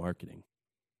something about marketing.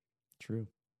 True.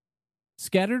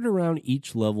 Scattered around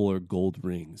each level are gold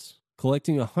rings.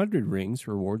 Collecting 100 rings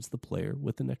rewards the player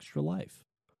with an extra life.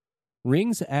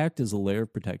 Rings act as a layer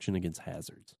of protection against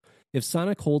hazards. If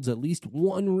Sonic holds at least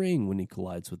 1 ring when he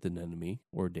collides with an enemy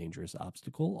or a dangerous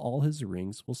obstacle, all his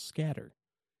rings will scatter.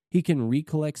 He can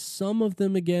recollect some of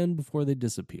them again before they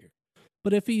disappear.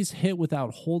 But if he's hit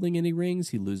without holding any rings,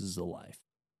 he loses a life.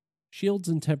 Shields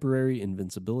and temporary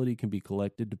invincibility can be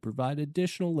collected to provide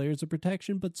additional layers of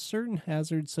protection, but certain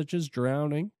hazards such as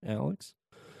drowning, Alex,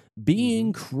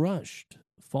 Being crushed,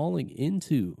 falling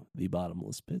into the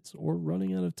bottomless pits, or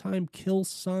running out of time kills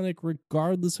Sonic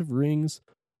regardless of rings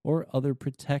or other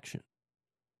protection.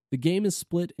 The game is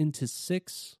split into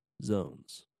 6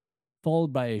 zones,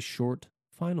 followed by a short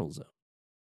final zone.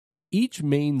 Each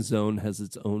main zone has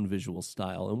its own visual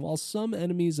style, and while some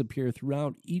enemies appear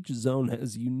throughout, each zone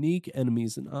has unique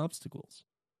enemies and obstacles.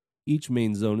 Each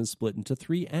main zone is split into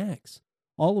 3 acts,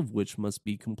 all of which must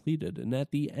be completed, and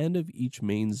at the end of each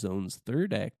main zone's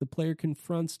 3rd act, the player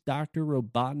confronts Dr.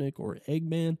 Robotnik or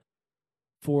Eggman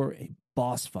for a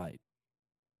boss fight.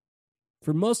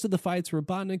 For most of the fights,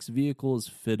 Robotnik's vehicle is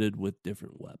fitted with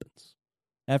different weapons.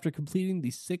 After completing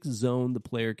the 6th zone, the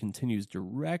player continues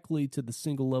directly to the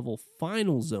single-level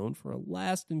final zone for a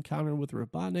last encounter with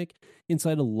Robotnik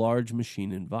inside a large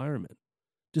machine environment.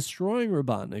 Destroying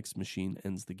Robotnik's machine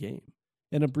ends the game,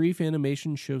 and a brief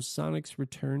animation shows Sonic's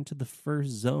return to the first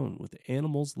zone with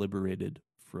animals liberated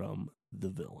from the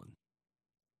villain.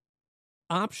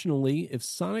 Optionally, if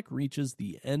Sonic reaches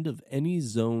the end of any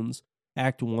zone's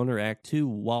Act 1 or Act 2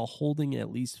 while holding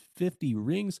at least 50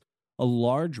 rings, a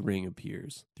large ring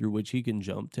appears through which he can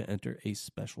jump to enter a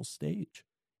special stage.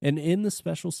 And in the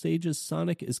special stages,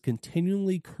 Sonic is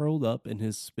continually curled up in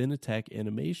his spin attack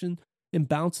animation and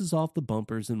bounces off the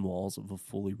bumpers and walls of a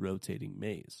fully rotating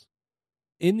maze.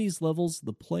 In these levels,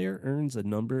 the player earns a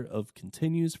number of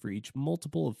continues for each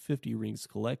multiple of 50 rings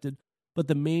collected, but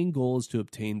the main goal is to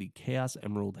obtain the Chaos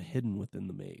Emerald hidden within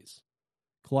the maze.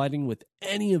 Colliding with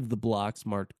any of the blocks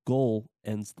marked goal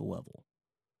ends the level.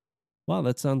 Wow,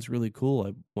 that sounds really cool.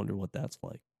 I wonder what that's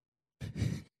like.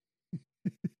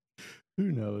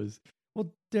 Who knows?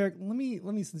 Well, Derek, let me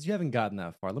since you haven't gotten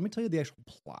that far, let me tell you the actual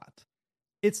plot.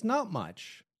 It's not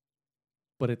much,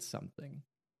 but it's something.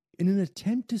 In an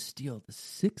attempt to steal the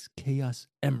 6 Chaos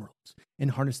Emeralds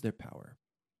and harness their power,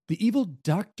 the evil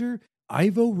Dr.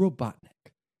 Ivo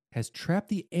Robotnik has trapped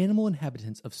the animal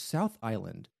inhabitants of South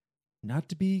Island, not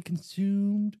to be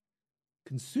consumed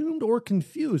or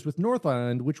confused with North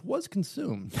Island, which was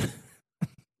consumed,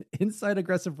 inside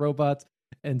aggressive robots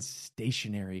and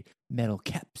stationary metal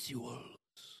capsules.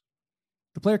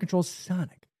 The player controls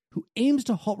Sonic, who aims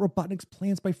to halt Robotnik's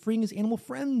plans by freeing his animal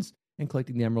friends and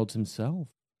collecting the emeralds himself.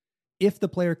 If the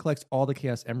player collects all the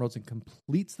Chaos Emeralds and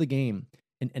completes the game,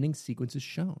 an ending sequence is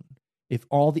shown. If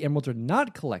all the emeralds are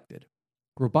not collected,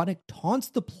 Robotnik taunts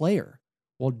the player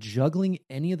while juggling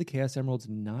any of the Chaos Emeralds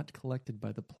not collected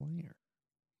by the player.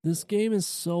 This game is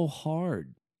so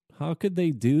hard. How could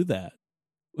they do that?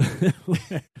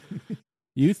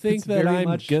 You think that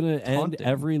I'm going to end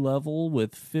every level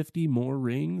with 50 more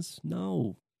rings?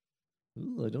 No.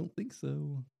 Ooh, I don't think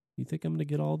so. You think I'm going to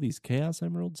get all these Chaos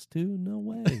Emeralds too? No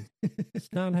way. It's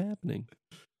not happening.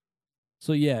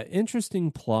 So yeah, interesting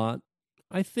plot.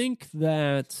 I think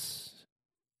that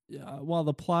while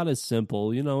the plot is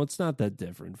simple, it's not that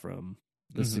different from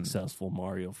the successful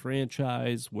Mario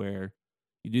franchise where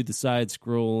you do the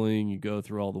side-scrolling, you go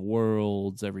through all the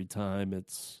worlds. Every time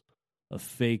it's a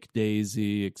fake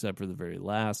Daisy, except for the very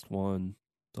last one.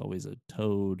 It's always a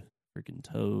Toad. Freaking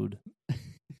Toad.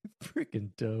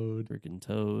 Freaking Toad. Freaking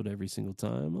Toad every single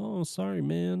time. Oh, sorry,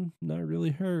 man. Not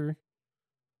really her.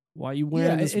 Why you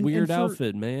wearing this weird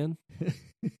outfit, man?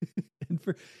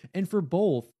 and for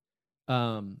both,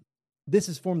 this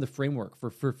has formed the framework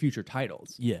for future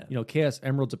titles. Yeah. Chaos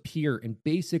Emeralds appear in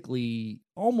basically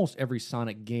almost every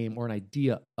Sonic game or an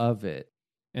idea of it.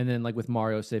 And then like with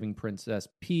Mario saving Princess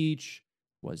Peach,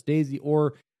 was Daisy,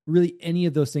 or really any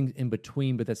of those things in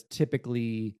between, but that's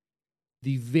typically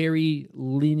the very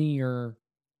linear,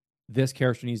 this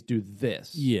character needs to do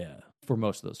this. Yeah. For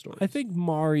most of those stories. I think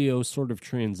Mario sort of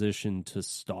transitioned to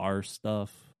star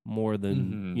stuff more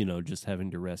than, just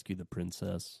having to rescue the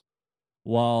princess.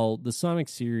 While the Sonic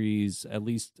series, at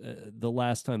least the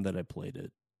last time that I played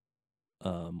it,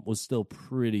 was still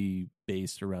pretty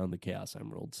based around the Chaos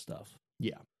Emerald stuff.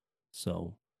 Yeah.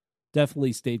 So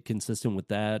definitely stayed consistent with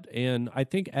that. And I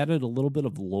think added a little bit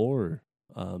of lore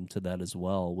to that as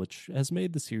well, which has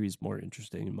made the series more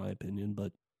interesting in my opinion.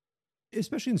 But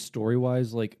especially in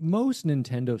story-wise, like most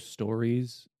Nintendo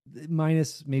stories,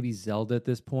 minus maybe Zelda at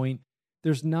this point,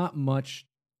 there's not much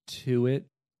to it.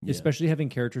 Yeah. Especially having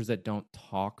characters that don't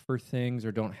talk for things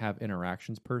or don't have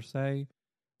interactions per se.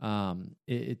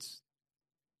 It's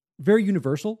very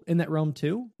universal in that realm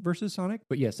too versus Sonic.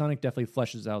 But yeah, Sonic definitely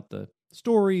fleshes out the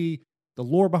story, the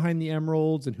lore behind the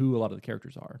emeralds, and who a lot of the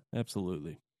characters are.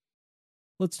 Absolutely.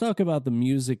 Let's talk about the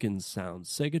music and sound.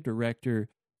 Sega director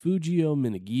Fujio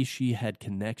Minagishi had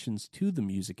connections to the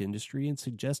music industry and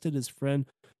suggested his friend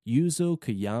Yuzo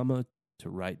Koyama to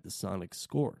write the Sonic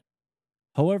score.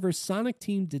 However, Sonic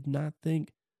Team did not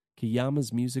think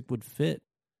Kiyama's music would fit.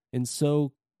 And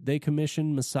so they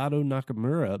commissioned Masato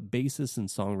Nakamura, bassist and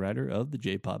songwriter of the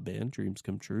J-pop band Dreams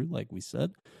Come True, like we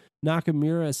said.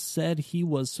 Nakamura said he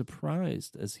was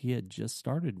surprised as he had just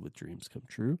started with Dreams Come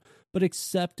True, but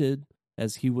accepted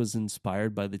as he was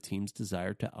inspired by the team's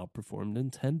desire to outperform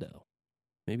Nintendo.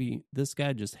 Maybe this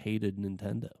guy just hated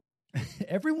Nintendo.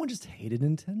 Everyone just hated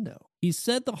Nintendo. He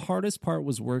said the hardest part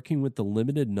was working with the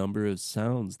limited number of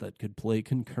sounds that could play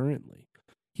concurrently.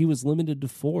 He was limited to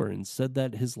 4 and said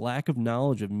that his lack of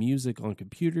knowledge of music on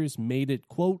computers made it,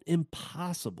 quote,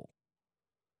 impossible.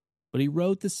 But he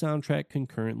wrote the soundtrack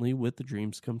concurrently with the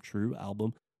Dreams Come True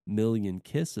album Million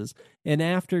Kisses, and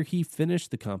after he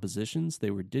finished the compositions,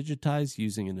 they were digitized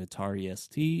using an Atari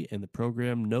ST and the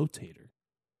program Notator.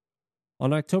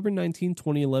 On October 19,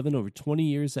 2011, over 20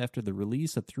 years after the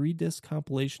release, a 3-disc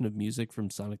compilation of music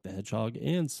from Sonic the Hedgehog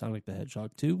and Sonic the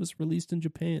Hedgehog 2 was released in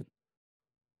Japan.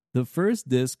 The first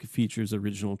disc features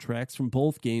original tracks from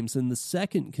both games, and the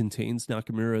second contains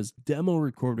Nakamura's demo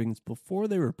recordings before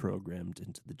they were programmed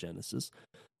into the Genesis.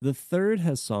 The third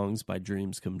has songs by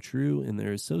Dreams Come True and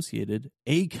their associated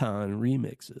Akon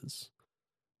remixes.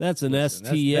 That's an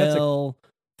STL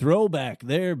throwback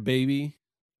there, baby.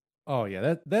 Oh,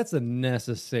 yeah, that's a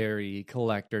necessary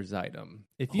collector's item.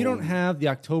 If you don't have the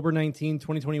October 19,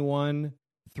 2021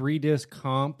 3-disc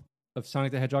comp of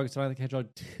Sonic the Hedgehog and Sonic the Hedgehog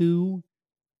 2,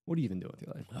 what are you even doing with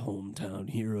your life? Hometown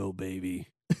hero, baby.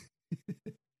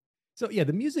 So, yeah,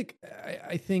 the music,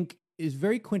 I think, is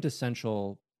very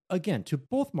quintessential, again, to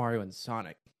both Mario and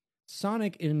Sonic.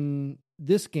 Sonic, in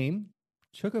this game,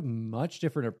 took a much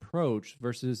different approach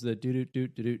versus the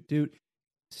doot-doot-doot-doot-doot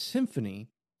symphony.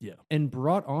 Yeah. And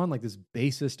brought on like this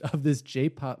bassist of this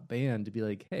J-pop band to be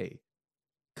like, hey,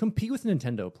 compete with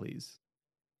Nintendo, please.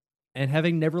 And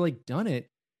having never like done it,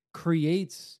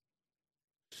 creates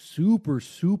super,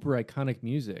 super iconic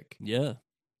music. Yeah.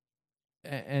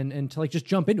 And to like just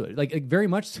jump into it. Like very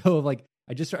much so of like,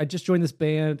 I just joined this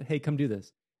band. Hey, come do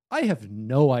this. I have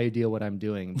no idea what I'm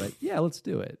doing, but yeah, let's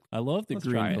do it. I love the Let's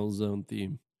Green Hill Zone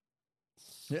theme.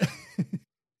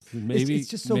 Maybe it's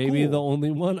just so maybe cool. The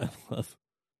only one I love.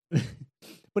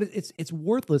 But it's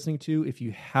worth listening to if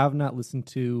you have not listened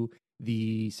to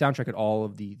the soundtrack at all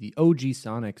of the OG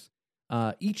Sonics.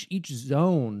 Each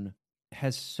zone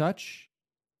has such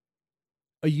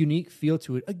a unique feel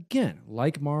to it. Again,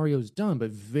 like Mario's done,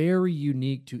 but very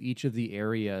unique to each of the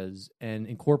areas and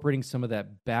incorporating some of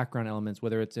that background elements,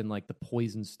 whether it's in like the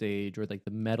poison stage or like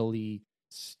the metally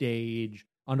stage,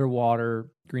 underwater,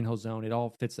 Green Hill Zone. It all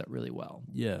fits that really well.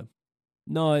 Yeah.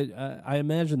 No, I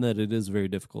imagine that it is very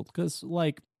difficult because,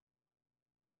 like,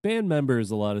 band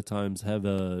members a lot of times have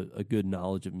a good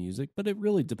knowledge of music, but it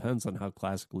really depends on how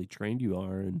classically trained you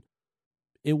are. And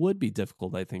it would be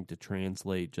difficult, I think, to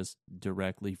translate just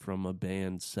directly from a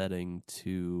band setting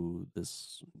to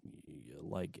this,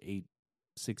 like,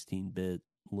 16-bit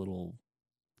little,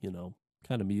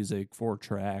 kind of music, 4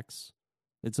 tracks.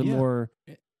 It's a more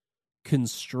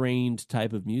constrained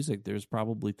type of music. There's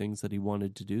probably things that he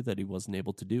wanted to do that he wasn't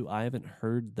able to do. I haven't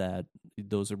heard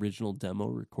those original demo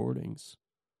recordings,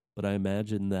 but I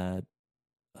imagine that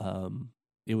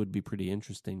it would be pretty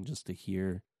interesting just to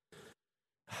hear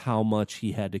how much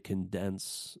he had to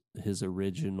condense his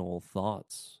original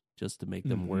thoughts just to make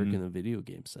them work in a video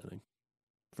game setting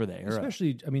for the era.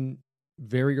 Especially, I mean,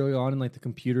 very early on in like the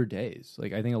computer days.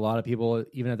 Like I think a lot of people,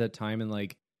 even at that time in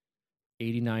like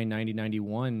 89, 90,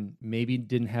 91, maybe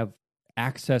didn't have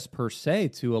access per se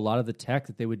to a lot of the tech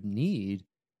that they would need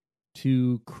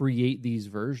to create these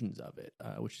versions of it,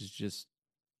 which is just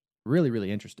really,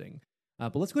 really interesting.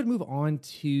 But let's go ahead and move on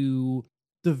to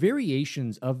the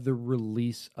variations of the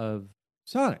release of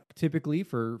Sonic. Typically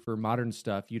for modern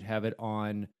stuff, you'd have it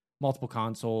on multiple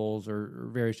consoles or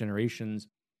various generations.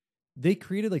 They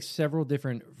created like several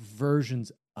different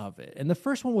versions of it. And the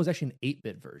first one was actually an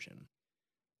 8-bit version.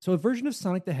 So a version of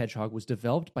Sonic the Hedgehog was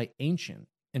developed by Ancient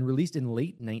and released in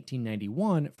late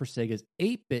 1991 for Sega's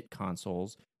 8-bit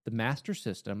consoles, the Master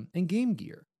System, and Game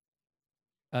Gear.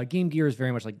 Game Gear is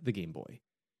very much like the Game Boy.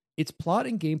 Its plot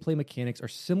and gameplay mechanics are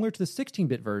similar to the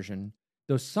 16-bit version,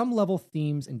 though some level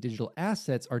themes and digital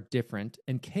assets are different,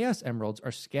 and Chaos Emeralds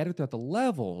are scattered throughout the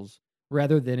levels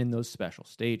rather than in those special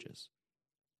stages.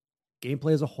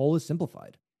 Gameplay as a whole is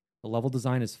simplified. The level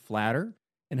design is flatter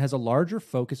and has a larger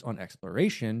focus on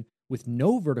exploration with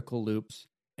no vertical loops,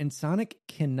 and Sonic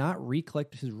cannot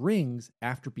recollect his rings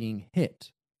after being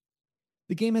hit.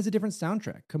 The game has a different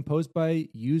soundtrack composed by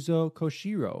Yuzo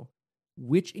Koshiro,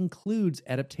 which includes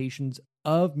adaptations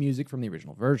of music from the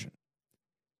original version.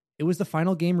 It was the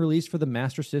final game released for the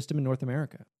Master System in North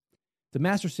America. The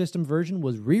Master System version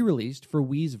was re-released for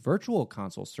Wii's Virtual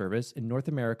Console service in North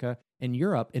America and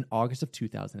Europe in August of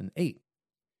 2008.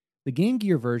 The Game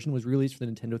Gear version was released for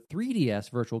the Nintendo 3DS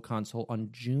Virtual Console on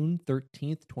June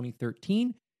 13th,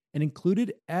 2013, and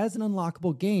included as an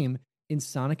unlockable game in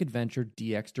Sonic Adventure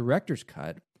DX Director's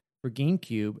Cut for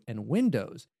GameCube and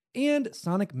Windows, and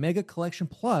Sonic Mega Collection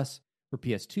Plus for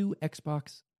PS2,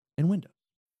 Xbox, and Windows.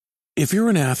 If you're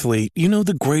an athlete, you know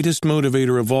the greatest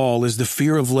motivator of all is the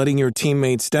fear of letting your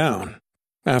teammates down.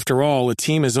 After all, a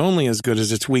team is only as good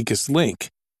as its weakest link.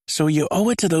 So you owe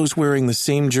it to those wearing the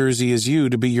same jersey as you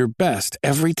to be your best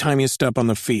every time you step on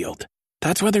the field.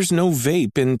 That's why there's no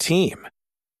vape in team.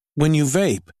 When you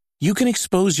vape, you can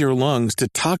expose your lungs to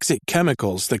toxic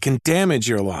chemicals that can damage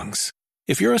your lungs.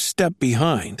 If you're a step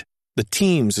behind, the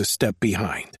team's a step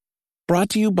behind. Brought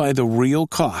to you by The Real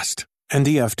Cost and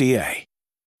the FDA.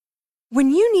 When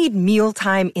you need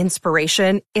mealtime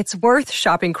inspiration, it's worth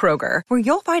shopping Kroger, where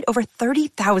you'll find over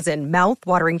 30,000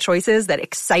 mouth-watering choices that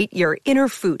excite your inner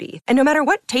foodie. And no matter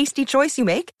what tasty choice you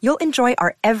make, you'll enjoy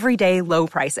our everyday low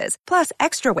prices, plus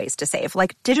extra ways to save,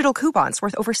 like digital coupons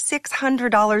worth over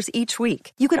 $600 each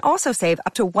week. You can also save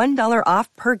up to $1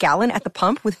 off per gallon at the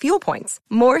pump with fuel points.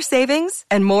 More savings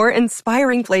and more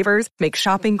inspiring flavors make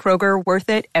shopping Kroger worth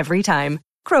it every time.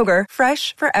 Kroger,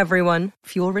 fresh for everyone.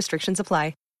 Fuel restrictions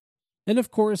apply. And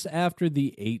of course, after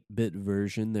the 8-bit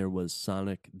version, there was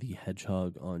Sonic the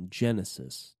Hedgehog on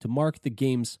Genesis. To mark the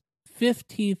game's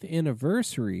 15th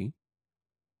anniversary,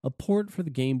 a port for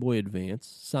the Game Boy Advance,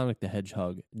 Sonic the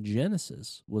Hedgehog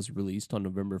Genesis, was released on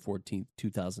November 14th,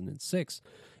 2006.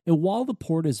 And while the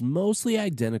port is mostly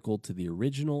identical to the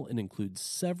original and includes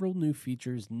several new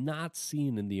features not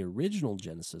seen in the original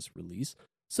Genesis release,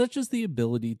 such as the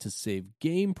ability to save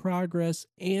game progress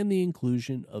and the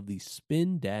inclusion of the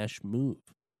spin dash move.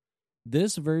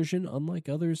 This version, unlike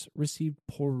others, received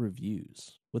poor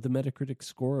reviews, with a Metacritic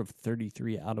score of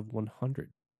 33 out of 100.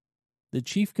 The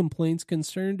chief complaints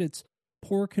concerned its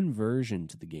poor conversion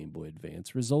to the Game Boy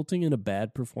Advance, resulting in a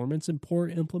bad performance and poor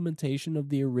implementation of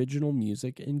the original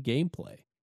music and gameplay.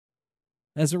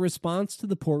 As a response to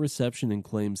the poor reception and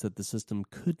claims that the system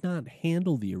could not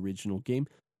handle the original game,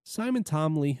 Simon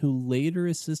Thomley, who later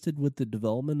assisted with the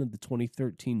development of the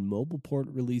 2013 mobile port,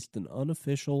 released an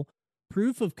unofficial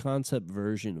proof-of-concept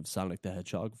version of Sonic the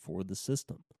Hedgehog for the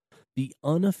system. The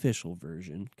unofficial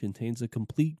version contains a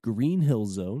complete Green Hill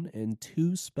Zone and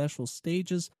 2 special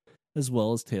stages, as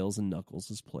well as Tails and Knuckles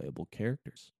as playable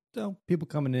characters. So, people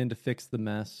coming in to fix the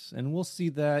mess, and we'll see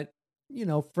that,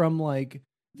 from like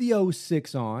the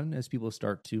 06 on, as people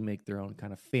start to make their own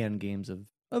kind of fan games of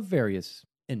various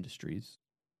industries.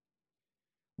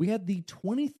 We had the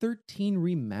 2013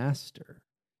 remaster.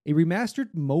 A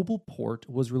remastered mobile port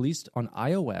was released on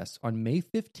iOS on May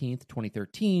 15th,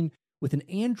 2013, with an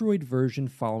Android version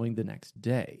following the next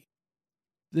day.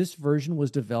 This version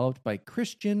was developed by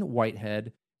Christian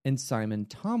Whitehead and Simon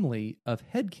Thomley of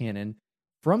Headcanon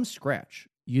from scratch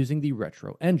using the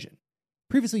Retro engine,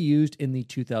 previously used in the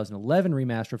 2011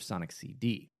 remaster of Sonic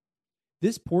CD.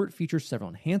 This port features several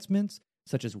enhancements,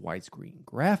 such as widescreen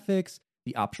graphics,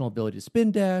 the optional ability to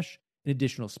spin dash, an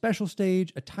additional special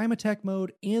stage, a time attack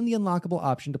mode, and the unlockable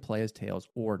option to play as Tails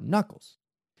or Knuckles.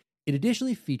 It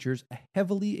additionally features a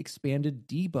heavily expanded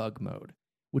debug mode,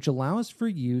 which allows for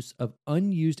use of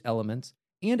unused elements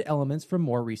and elements from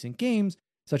more recent games,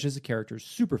 such as the character's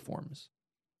super forms.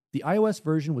 The iOS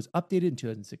version was updated in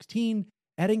 2016,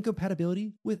 adding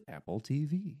compatibility with Apple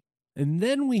TV. And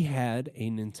then we had a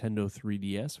Nintendo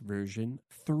 3DS version,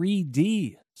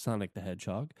 3D Sonic the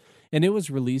Hedgehog, and it was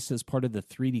released as part of the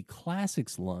 3D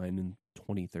Classics line in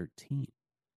 2013.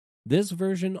 This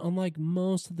version, unlike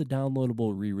most of the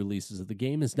downloadable re-releases of the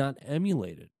game, is not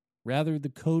emulated. Rather, the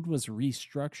code was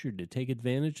restructured to take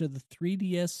advantage of the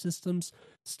 3DS system's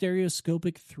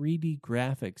stereoscopic 3D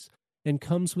graphics and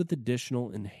comes with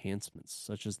additional enhancements,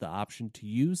 such as the option to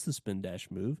use the spin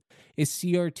dash move, a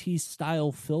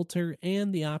CRT-style filter,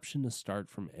 and the option to start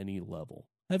from any level.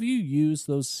 Have you used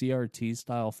those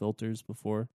CRT-style filters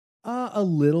before? A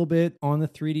little bit on the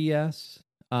 3DS.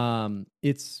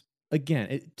 It's,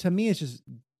 again, to me, it's just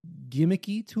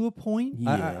gimmicky to a point.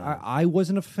 Yeah. I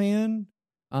wasn't a fan,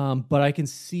 but I can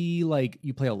see, like,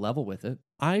 you play a level with it.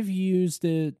 I've used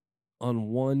it on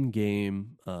one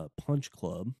game, Punch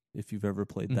Club, if you've ever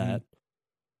played that.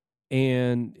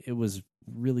 And it was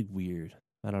really weird.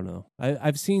 I don't know.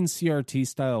 I've seen CRT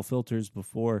style filters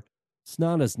before. It's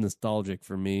not as nostalgic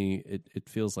for me. It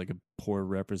feels like a poor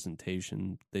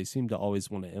representation. They seem to always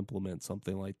want to implement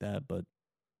something like that, but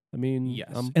I mean,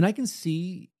 yes. And I can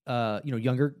see,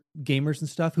 younger gamers and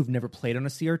stuff who've never played on a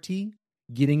CRT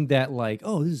getting that like,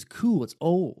 oh, this is cool, it's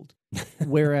old.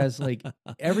 Whereas like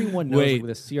everyone knows like,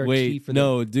 with a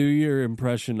CRT do your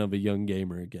impression of a young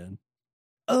gamer again.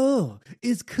 Oh,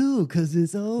 it's cool because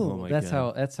it's old. Oh my that's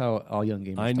God. how all young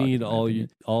gamers. I need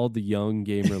all the young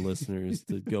gamer listeners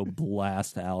to go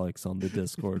blast Alex on the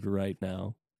Discord right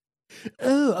now.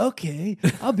 Oh, okay.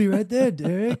 I'll be right there,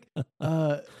 Derek.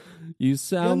 You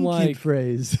sound young like kid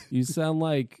phrase. You sound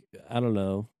like, I don't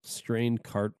know, strained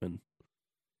Cartman.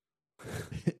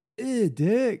 Hey,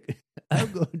 Derek,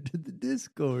 I'm going to the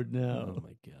Discord now. Oh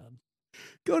my God.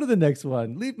 Go to the next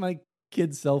one. Leave my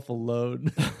kid self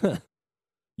alone.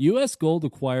 US Gold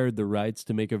acquired the rights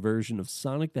to make a version of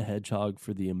Sonic the Hedgehog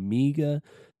for the Amiga,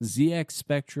 ZX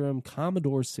Spectrum,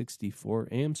 Commodore 64,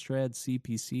 Amstrad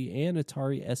CPC, and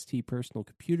Atari ST personal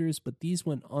computers, but these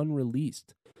went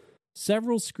unreleased.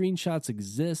 Several screenshots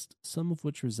exist, some of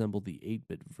which resemble the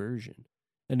 8-bit version.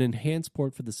 An enhanced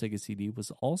port for the Sega CD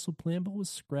was also planned, but was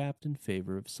scrapped in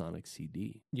favor of Sonic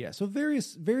CD. Yeah, so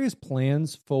various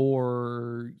plans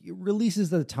for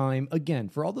releases at the time, again,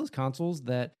 for all those consoles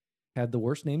that had the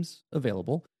worst names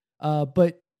available,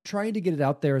 but trying to get it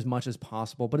out there as much as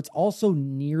possible. But it's also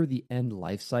near the end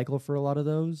life cycle for a lot of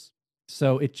those.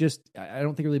 So it just, I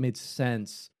don't think it really made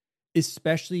sense,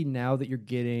 especially now that you're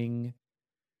getting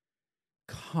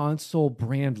console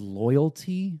brand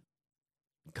loyalty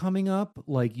coming up.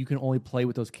 Like you can only play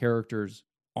with those characters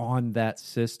on that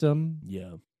system.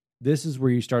 Yeah. This is where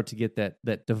you start to get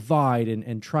that divide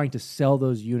and trying to sell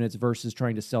those units versus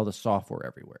trying to sell the software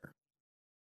everywhere.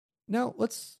 Now,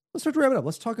 let's start to wrap it up.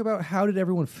 Let's talk about how did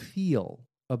everyone feel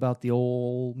about the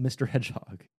old Mr.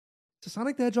 Hedgehog. So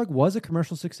Sonic the Hedgehog was a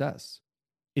commercial success.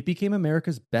 It became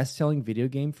America's best-selling video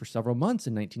game for several months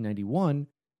in 1991,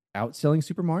 outselling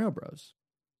Super Mario Bros.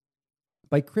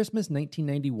 By Christmas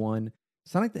 1991,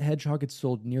 Sonic the Hedgehog had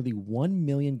sold nearly 1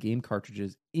 million game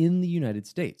cartridges in the United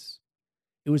States.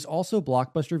 It was also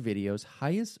Blockbuster Video's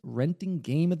highest renting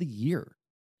game of the year.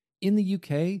 In the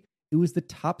UK, it was the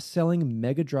top-selling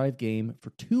Mega Drive game for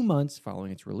 2 months following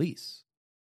its release.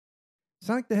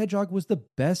 Sonic the Hedgehog was the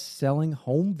best-selling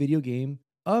home video game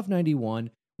of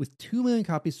 91, with 2 million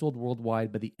copies sold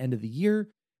worldwide by the end of the year,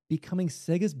 becoming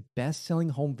Sega's best-selling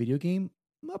home video game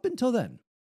up until then.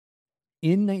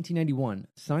 In 1991,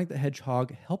 Sonic the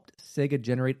Hedgehog helped Sega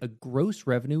generate a gross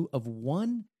revenue of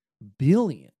 $1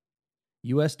 billion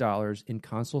in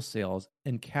console sales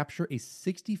and capture a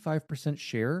 65%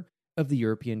 share of the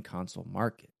European console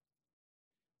market.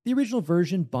 The original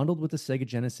version, bundled with the Sega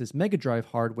Genesis Mega Drive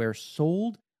hardware,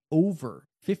 sold over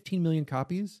 15 million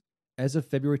copies as of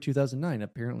February 2009.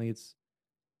 Apparently, it's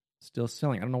still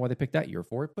selling. I don't know why they picked that year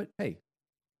for it, but hey,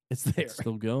 it's there.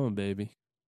 Still going, baby.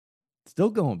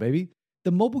 Still going, baby.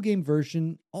 The mobile game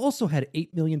version also had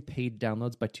 8 million paid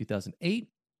downloads by 2008.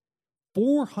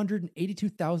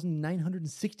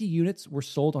 482,960 units were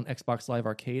sold on Xbox Live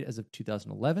Arcade as of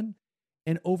 2011.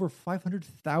 And over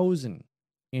 500,000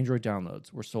 Android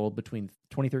downloads were sold between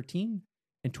 2013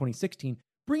 and 2016,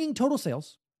 bringing total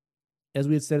sales, as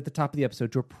we had said at the top of the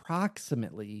episode, to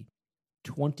approximately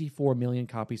 24 million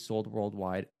copies sold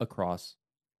worldwide across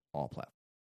all platforms.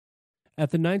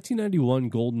 At the 1991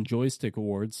 Golden Joystick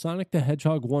Awards, Sonic the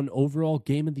Hedgehog won overall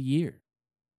Game of the Year.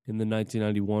 In the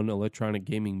 1991 Electronic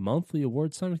Gaming Monthly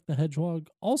Award, Sonic the Hedgehog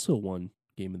also won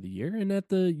Game of the Year, and at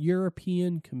the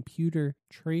European Computer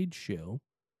Trade Show,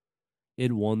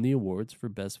 it won the awards for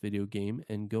Best Video Game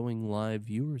and Going Live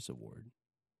Viewers Award.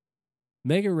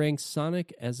 Mega ranks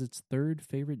Sonic as its third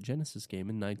favorite Genesis game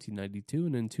in 1992,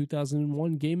 and in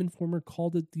 2001, Game Informer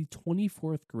called it the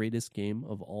 24th greatest game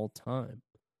of all time.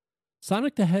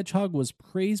 Sonic the Hedgehog was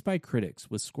praised by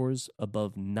critics with scores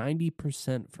above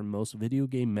 90% from most video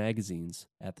game magazines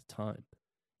at the time,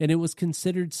 and it was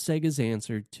considered Sega's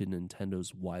answer to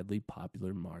Nintendo's widely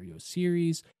popular Mario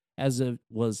series, as it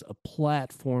was a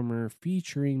platformer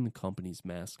featuring the company's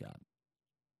mascot.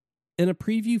 In a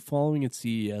preview following its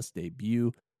CES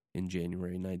debut in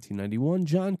January 1991,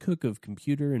 John Cook of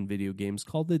Computer and Video Games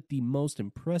called it the most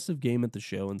impressive game at the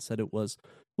show and said it was,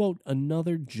 quote,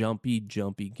 another jumpy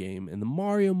game in the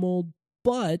Mario mold,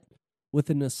 but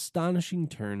with an astonishing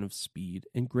turn of speed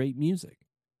and great music.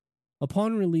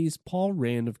 Upon release, Paul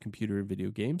Rand of Computer and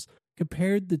Video Games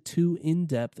compared the two in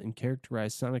depth and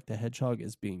characterized Sonic the Hedgehog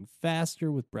as being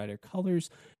faster with brighter colors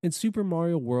and Super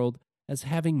Mario World as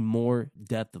having more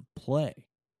depth of play.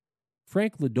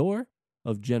 Frank Lador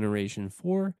of Generation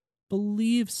 4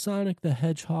 believes Sonic the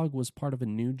Hedgehog was part of a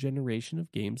new generation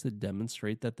of games that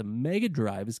demonstrate that the Mega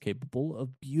Drive is capable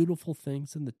of beautiful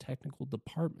things in the technical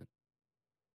department.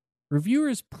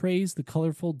 Reviewers praised the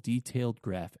colorful, detailed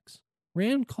graphics.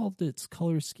 Rand called its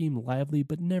color scheme lively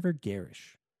but never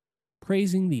garish.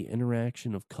 praising the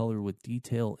interaction of color with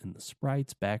detail in the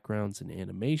sprites, backgrounds, and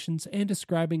animations, and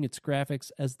describing its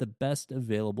graphics as the best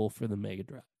available for the Mega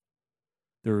Drive.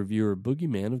 The reviewer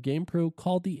Boogeyman of GamePro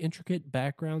called the intricate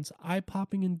backgrounds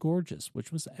eye-popping and gorgeous,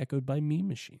 which was echoed by Meme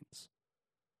Machines.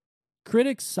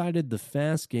 Critics cited the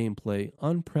fast gameplay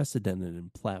unprecedented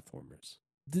in platformers.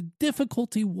 The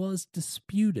difficulty was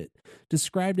disputed,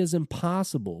 described as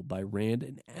impossible by Rand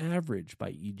and average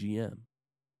by EGM.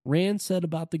 Rand said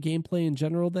about the gameplay in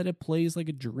general that it plays like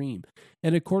a dream,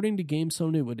 and according to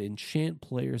GameZone, it would enchant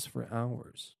players for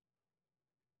hours.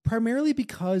 Primarily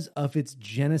because of its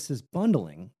Genesis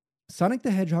bundling, Sonic the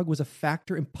Hedgehog was a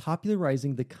factor in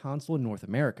popularizing the console in North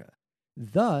America,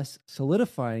 thus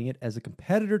solidifying it as a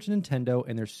competitor to Nintendo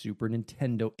and their Super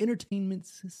Nintendo Entertainment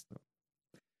System.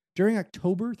 During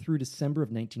October through December of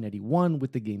 1991,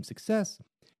 with the game's success,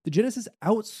 the Genesis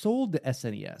outsold the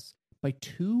SNES by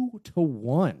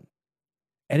 2-1.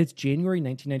 At its January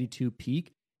 1992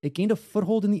 peak, it gained a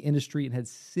foothold in the industry and had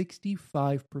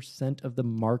 65% of the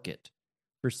market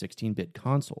for 16-bit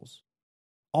consoles.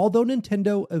 Although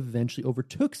Nintendo eventually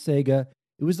overtook Sega,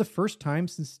 it was the first time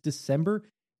since December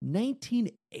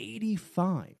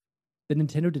 1985 that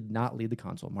Nintendo did not lead the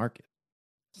console market.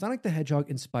 Sonic the Hedgehog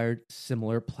inspired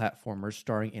similar platformers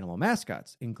starring animal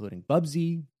mascots, including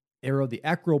Bubsy, Arrow the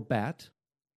Acrobat,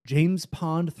 James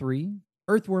Pond 3,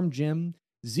 Earthworm Jim,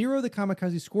 Zero the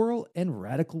Kamikaze Squirrel, and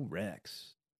Radical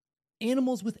Rex.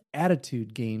 Animals with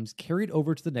Attitude games carried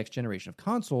over to the next generation of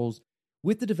consoles,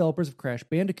 with the developers of Crash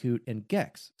Bandicoot and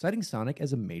Gex citing Sonic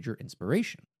as a major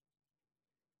inspiration.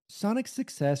 Sonic's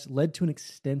success led to an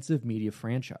extensive media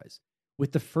franchise,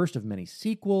 with the first of many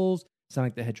sequels,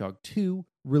 Sonic the Hedgehog 2,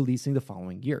 releasing the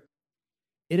following year.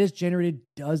 It has generated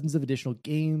dozens of additional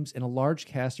games and a large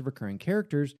cast of recurring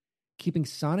characters, keeping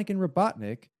Sonic and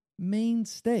Robotnik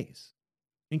mainstays,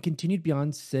 and continued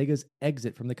beyond Sega's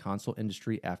exit from the console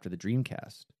industry after the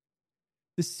Dreamcast.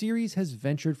 The series has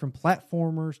ventured from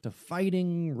platformers to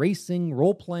fighting, racing,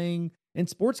 role-playing, and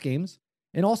sports games,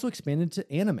 and also expanded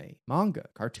to anime, manga,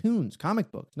 cartoons,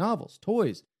 comic books, novels,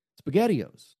 toys,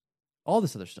 SpaghettiOs, all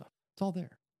this other stuff. It's all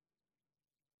there.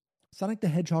 Sonic the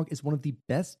Hedgehog is one of the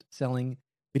best-selling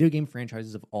video game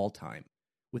franchises of all time,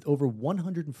 with over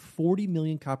 140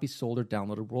 million copies sold or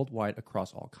downloaded worldwide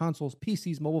across all consoles,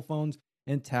 PCs, mobile phones,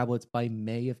 and tablets by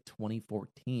May of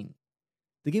 2014.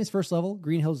 The game's first level,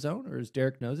 Green Hill Zone, or as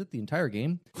Derek knows it, the entire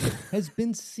game, has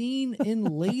been seen in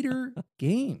later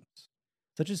games,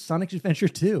 such as Sonic Adventure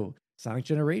 2, Sonic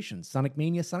Generations, Sonic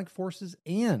Mania, Sonic Forces,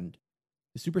 and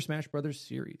the Super Smash Bros.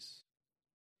 Series.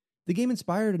 The game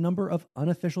inspired a number of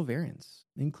unofficial variants,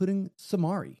 including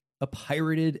Samari, a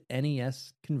pirated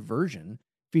NES conversion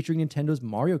featuring Nintendo's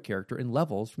Mario character and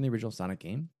levels from the original Sonic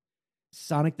game,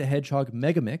 Sonic the Hedgehog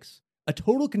Megamix, a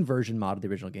total conversion mod of the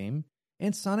original game,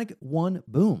 and Sonic 1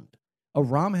 Boomed, a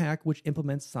ROM hack which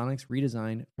implements Sonic's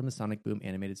redesign from the Sonic Boom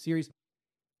animated series.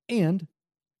 And,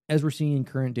 as we're seeing in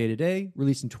current day-to-day,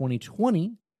 released in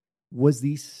 2020, was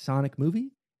the Sonic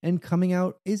movie, and coming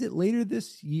out, is it later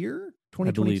this year?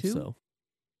 2022? I believe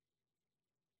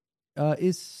so.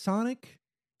 Is Sonic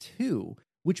 2,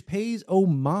 which pays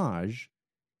homage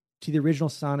to the original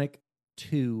Sonic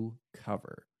 2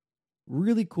 cover.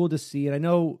 Really cool to see, and I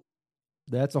know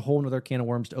that's a whole nother can of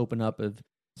worms to open up of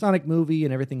Sonic movie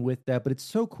and everything with that, but it's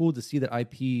so cool to see that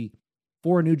IP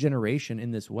for a new generation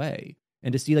in this way,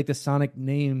 and to see like the Sonic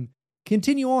name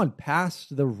continue on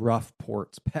past the rough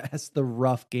ports, past the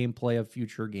rough gameplay of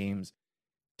future games,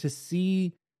 to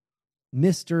see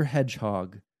Mr.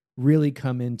 Hedgehog really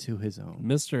come into his own.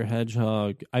 Mr.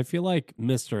 Hedgehog, I feel like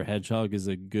Mr. Hedgehog is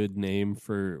a good name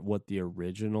for what the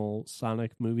original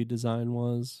Sonic movie design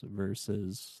was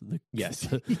versus the Yes.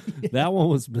 That one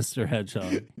was Mr.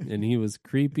 Hedgehog, and he was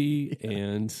creepy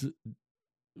and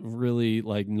really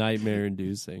like nightmare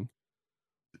inducing.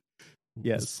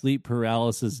 Yes. The sleep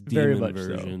paralysis Very demon much so.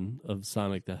 version of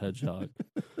Sonic the Hedgehog.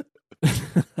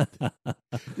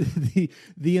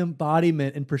 the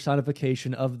embodiment and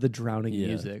personification of the drowning Yeah.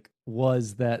 music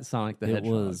was that Sonic the Hedgehog. It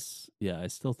was, yeah, I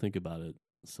still think about it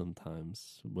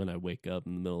sometimes when I wake up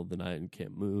in the middle of the night and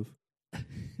can't move.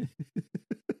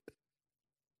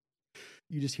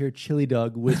 You just hear Chili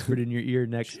Dog whispered in your ear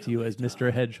next to you as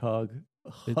Mr. Hedgehog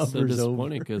It's so hovers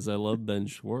disappointing over. because I love Ben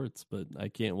Schwartz, but I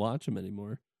can't watch him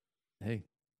anymore. Hey,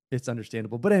 it's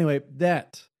understandable. But anyway,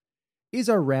 that is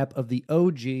our wrap of the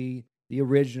OG, the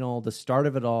original, the start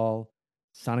of it all,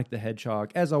 Sonic the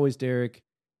Hedgehog. As always, Derek,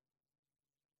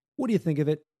 what do you think of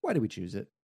it? Why did we choose it?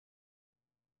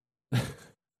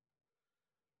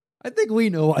 I think we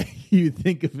know why you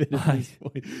think of it at this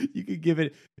point. You could give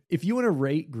it, if you want to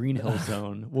rate Green Hill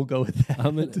Zone, we'll go with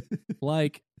that.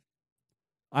 Like,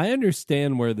 I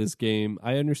understand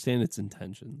I understand its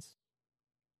intentions.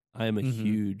 I am a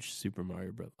huge Super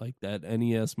Mario Bros. Like that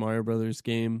NES Mario Brothers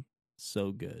game,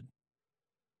 so good.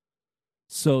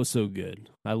 So good.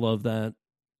 I love that.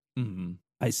 Mm-hmm.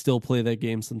 I still play that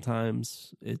game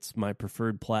sometimes. It's my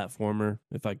preferred platformer.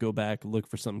 If I go back and look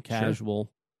for something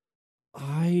casual,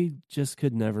 I just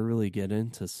could never really get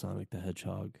into Sonic the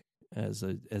Hedgehog as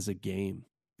a game,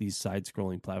 these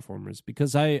side-scrolling platformers,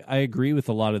 because I agree with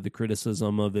a lot of the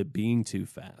criticism of it being too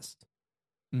fast.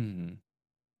 Mm-hmm.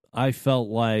 I felt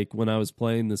like when I was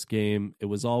playing this game, it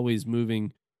was always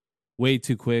moving way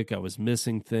too quick. I was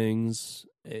missing things.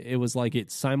 It was like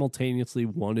it simultaneously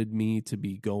wanted me to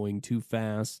be going too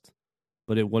fast,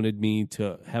 but it wanted me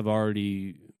to have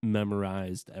already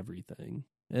memorized everything.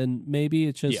 And maybe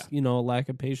it's just, a lack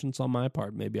of patience on my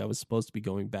part. Maybe I was supposed to be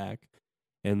going back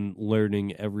and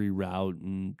learning every route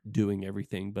and doing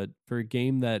everything. But for a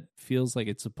game that feels like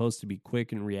it's supposed to be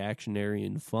quick and reactionary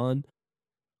and fun,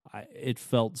 it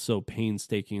felt so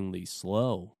painstakingly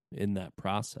slow in that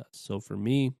process. So for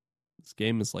me, this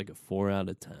game is like a 4 out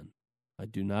of 10. I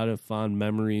do not have fond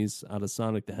memories out of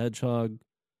Sonic the Hedgehog.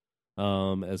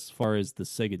 As far as the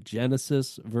Sega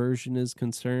Genesis version is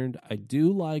concerned, I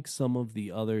do like some of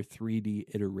the other 3D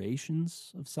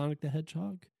iterations of Sonic the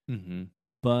Hedgehog. Mm-hmm.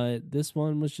 But this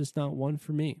one was just not one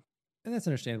for me. And that's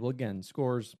understandable. Again,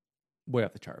 scores way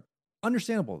off the chart.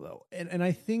 Understandable, though. And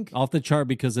I think... Off the chart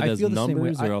because it has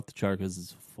numbers, or off the chart because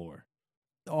it's 4?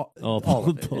 All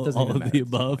of it. It doesn't all even of matter the at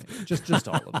this above. point. Just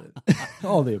all of it.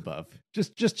 All the above.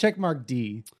 Just check mark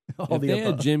D. All if the they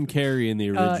above. had Jim Carrey in the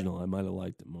original, I might have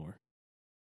liked it more.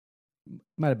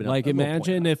 Might have been like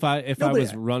imagine if I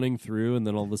was running through and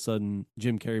then all of a sudden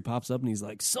Jim Carrey pops up and he's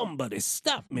like, "Somebody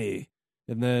stop me!"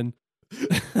 And then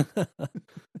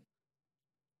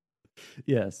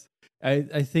yes, I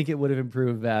think it would have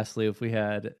improved vastly if we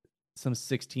had some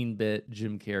 16-bit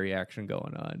Jim Carrey action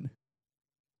going on.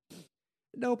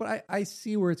 No, but I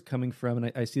see where it's coming from,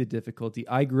 and I see the difficulty.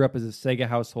 I grew up as a Sega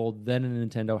household, then in a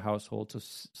Nintendo household,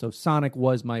 so Sonic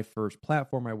was my first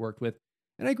platform I worked with,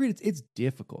 and I agree it's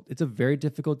difficult. It's a very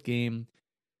difficult game.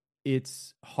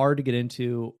 It's hard to get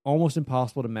into, almost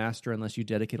impossible to master unless you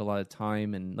dedicate a lot of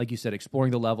time and, like you said,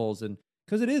 exploring the levels. And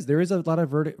because there is a lot of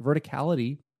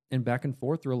verticality and back and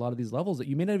forth through a lot of these levels that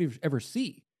you may not ever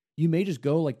see. You may just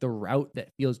go like the route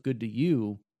that feels good to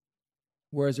you,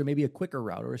 whereas there may be a quicker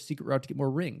route or a secret route to get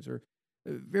more rings or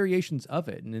variations of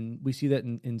it. And then we see that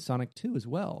in Sonic 2 as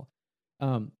well.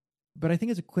 But I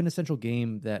think it's a quintessential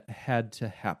game that had to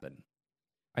happen.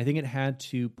 I think it had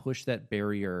to push that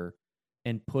barrier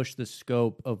and push the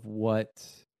scope of what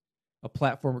a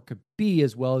platformer could be,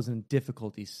 as well as in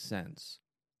difficulty sense.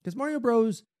 Because Mario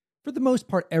Bros, for the most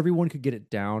part, everyone could get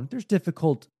it down. There's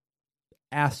difficult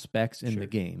aspects in the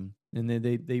game, and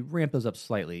they ramp those up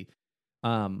slightly.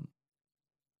 But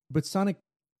Sonic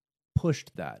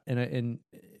pushed that, and in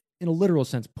a literal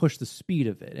sense, pushed the speed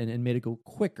of it, and made it go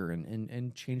quicker,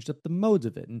 and changed up the modes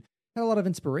of it, and had a lot of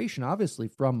inspiration, obviously,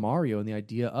 from Mario and the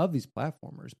idea of these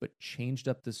platformers, but changed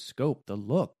up the scope, the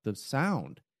look, the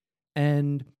sound,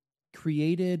 and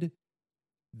created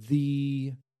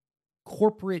the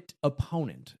corporate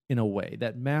opponent in a way,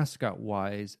 that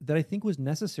mascot-wise, that I think was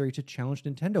necessary to challenge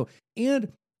Nintendo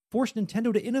and force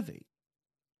Nintendo to innovate.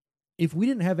 If we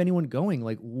didn't have anyone going,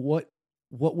 like, what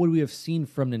would we have seen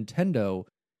from Nintendo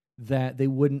that they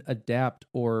wouldn't adapt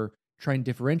or try and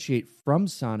differentiate from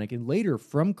Sonic and later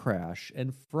from Crash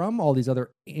and from all these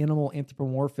other animal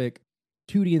anthropomorphic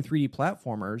 2D and 3D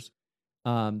platformers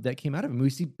that came out of it? We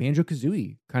see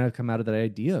Banjo-Kazooie kind of come out of that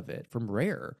idea of it from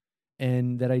Rare,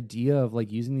 and that idea of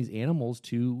like using these animals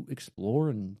to explore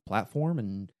and platform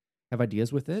and have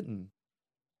ideas with it. And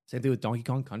same thing with Donkey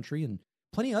Kong Country, and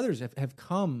plenty of others have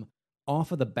come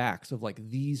off of the backs of like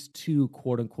these two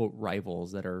quote unquote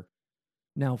rivals that are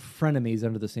now frenemies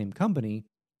under the same company.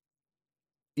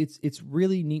 It's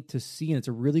really neat to see, and it's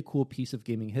a really cool piece of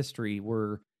gaming history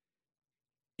where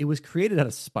it was created out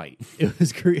of spite. It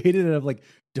was created out of like,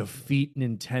 defeat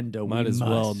Nintendo. Might as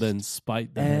well have been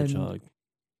Spite the Hedgehog.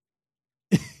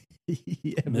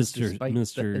 Yeah, Mr. Spite.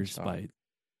 Mr.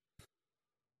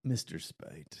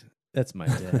 Spite. That's my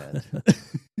dad.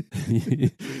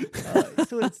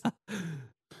 So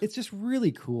it's just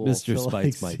really cool. Mr. To,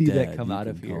 Spite's like, my see dad. that come you out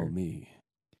can of call here. me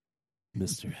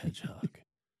Mr. Hedgehog.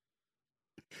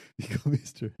 You call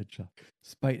Mr. Hedgehog.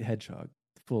 Spite Hedgehog,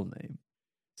 full name.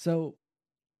 So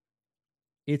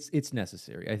it's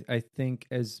necessary. I think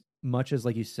as much as,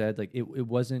 like you said, like it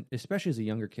wasn't, especially as a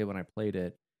younger kid when I played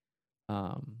it,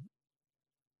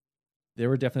 there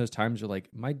were definitely those times where like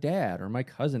my dad or my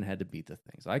cousin had to beat the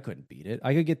things. I couldn't beat it.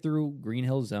 I could get through Green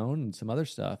Hill Zone and some other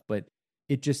stuff, but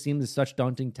it just seems such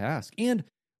daunting task. And,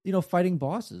 fighting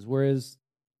bosses, whereas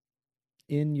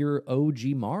in your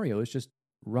OG Mario, it's just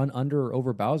run under or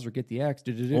over Bowser, get the axe,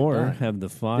 or done. have the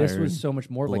fire. This was so much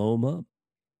more blow them up.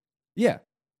 Yeah,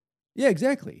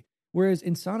 exactly. Whereas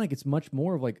in Sonic, it's much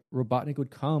more of like Robotnik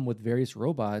would come with various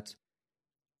robots.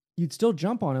 You'd still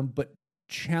jump on them, but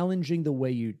challenging the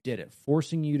way you did it,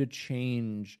 forcing you to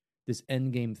change this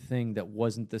end game thing that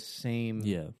wasn't the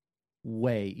same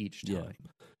way each time.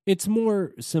 Yeah. It's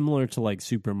more similar to like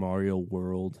Super Mario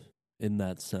World in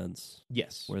that sense.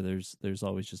 Yes. Where there's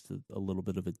always just a little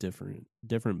bit of a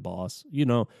different boss.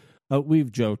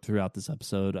 We've joked throughout this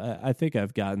episode. I think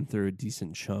I've gotten through a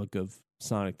decent chunk of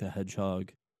Sonic the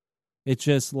Hedgehog. It's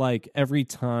just like every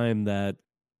time that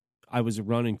I was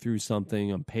running through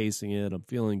something, I'm pacing it, I'm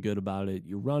feeling good about it,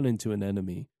 you run into an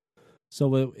enemy.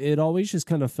 So it always just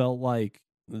kind of felt like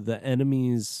the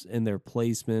enemies and their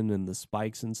placement and the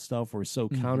spikes and stuff were so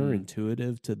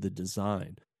counterintuitive to the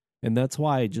design. And that's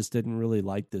why I just didn't really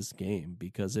like this game,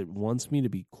 because it wants me to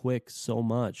be quick so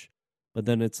much. But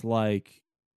then it's like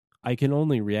I can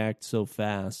only react so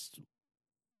fast,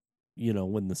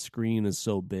 when the screen is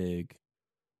so big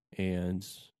and,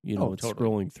 it's totally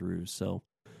scrolling through. So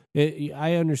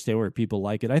I understand where people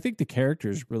like it. I think the character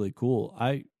is really cool.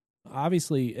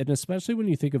 Obviously, and especially when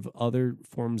you think of other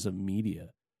forms of media,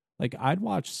 like I'd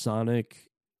watch Sonic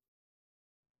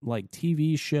like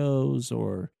TV shows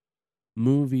or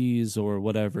movies or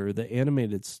whatever, the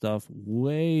animated stuff,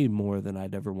 way more than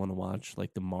I'd ever want to watch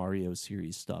like the Mario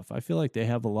series stuff. I feel like they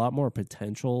have a lot more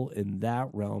potential in that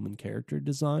realm and character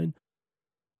design.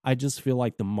 I just feel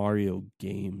like the Mario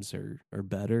games are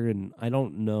better, and I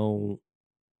don't know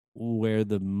where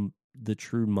the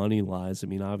true money lies. I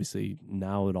mean, obviously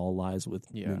now it all lies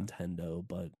with Nintendo,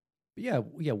 but yeah,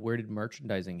 where did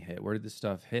merchandising hit? Where did this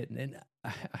stuff hit? And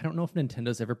I don't know if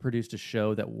Nintendo's ever produced a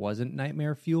show that wasn't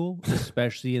Nightmare Fuel,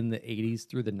 especially in the 80s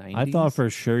through the 90s. I thought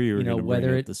for sure you were going to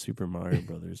bring up the Super Mario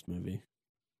Brothers movie.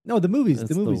 No, the movie's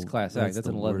class act. That's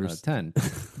an 11 out of 10.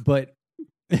 But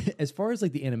as far as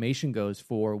like the animation goes,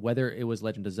 for whether it was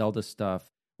Legend of Zelda stuff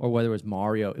or whether it was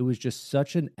Mario, it was just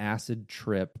such an acid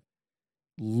trip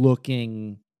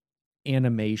looking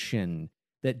animation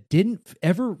that didn't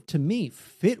ever, to me,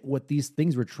 fit what these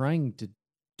things were trying to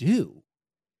do.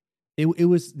 It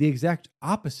was the exact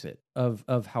opposite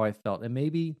of how I felt. And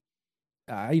maybe,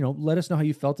 let us know how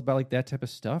you felt about like that type of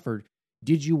stuff. Or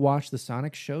did you watch the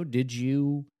Sonic show? Did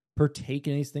you partake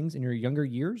in these things in your younger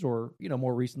years, or,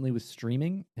 more recently with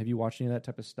streaming? Have you watched any of that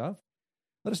type of stuff?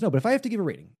 Let us know. But if I have to give a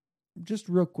rating, just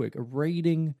real quick, a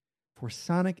rating for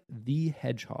Sonic the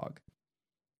Hedgehog,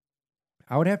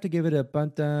 I would have to give it a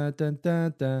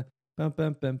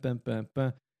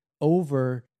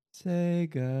over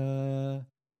Sega,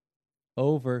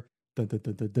 over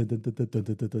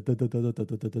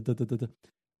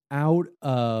out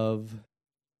of.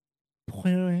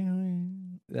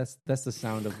 That's the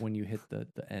sound of when you hit the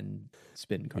end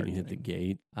spin card. When you hit the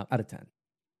gate. Out of 10.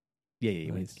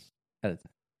 Yeah. Nice. Out of 10.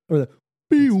 Or the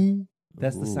pew.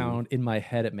 That's the sound in my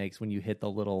head it makes when you hit the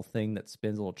little thing that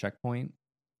spins, a little checkpoint.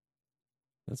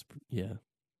 That's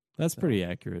pretty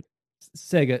accurate.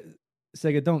 Sega,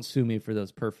 don't sue me for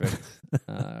those perfect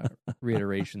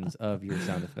reiterations of your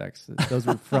sound effects. Those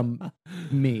were from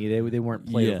me. They weren't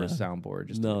played over a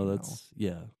soundboard.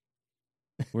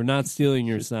 We're not stealing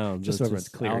your sound. Just so everyone's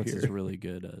clear Alex here. is really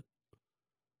good at.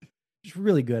 Just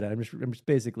really good at. I'm just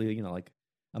basically like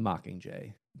a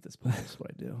Mockingjay at this point. That's what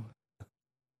I do.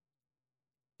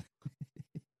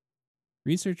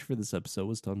 Research for this episode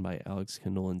was done by Alex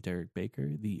Kendall and Derek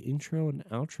Baker. The intro and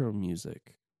outro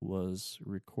music was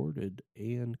recorded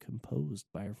and composed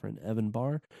by our friend Evan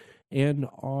Barr, and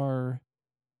our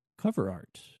cover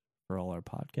art for all our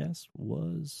podcasts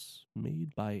was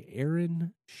made by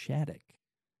Aaron Shattuck.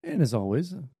 And as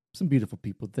always, some beautiful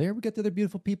people there. We got the other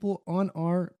beautiful people on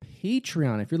our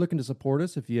Patreon. If you're looking to support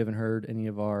us, if you haven't heard any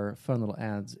of our fun little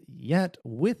ads yet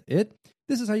with it,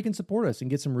 this is how you can support us and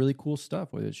get some really cool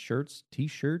stuff, whether it's shirts,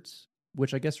 t-shirts,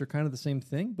 which I guess are kind of the same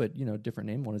thing, but, different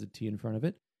name. One has a T in front of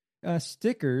it.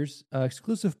 Stickers,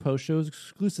 exclusive post shows,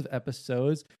 exclusive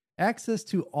episodes, access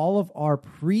to all of our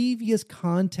previous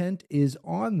content is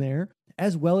on there,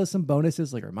 as well as some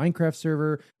bonuses like our Minecraft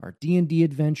server, our D&D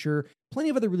adventure, plenty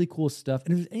of other really cool stuff.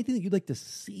 And if there's anything that you'd like to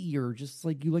see or just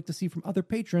like you like to see from other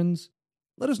patrons,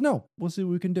 let us know. We'll see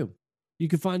what we can do. You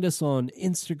can find us on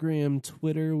Instagram,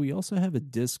 Twitter. We also have a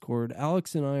Discord.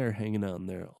 Alex and I are hanging out in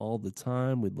there all the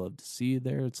time. We'd love to see you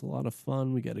there. It's a lot of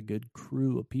fun. We got a good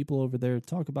crew of people over there.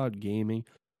 Talk about gaming,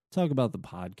 talk about the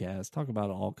podcast, talk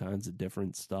about all kinds of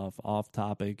different stuff, off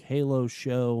topic, Halo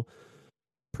show,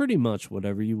 pretty much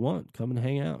whatever you want. Come and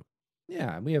hang out.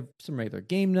 Yeah, we have some regular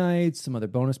game nights, some other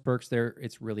bonus perks there.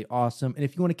 It's really awesome. And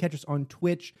if you want to catch us on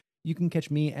Twitch, you can catch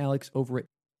me, Alex, over at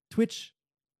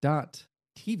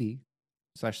twitch.tv/Sourman70.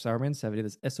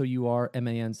 That's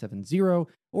SOURMAN70.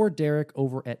 Or Derek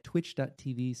over at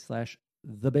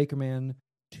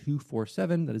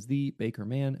twitch.tv/TheBakerman247. That is the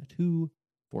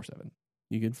Bakerman247.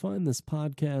 You can find this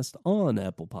podcast on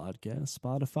Apple Podcasts,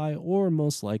 Spotify, or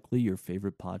most likely your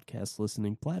favorite podcast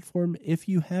listening platform. If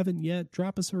you haven't yet,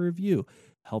 drop us a review.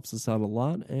 Helps us out a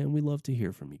lot, and we love to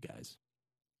hear from you guys.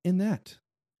 And that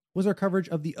was our coverage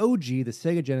of the OG, the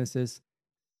Sega Genesis,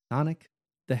 Sonic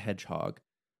the Hedgehog.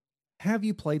 Have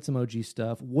you played some OG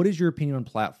stuff? What is your opinion on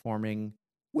platforming?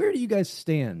 Where do you guys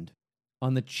stand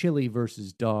on the chili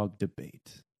versus dog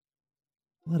debate?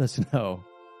 Let us know.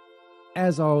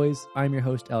 As always, I'm your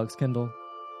host, Alex Kendall.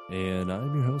 And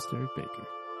I'm your host, Eric Baker.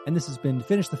 And this has been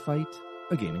Finish the Fight,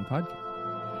 a gaming podcast.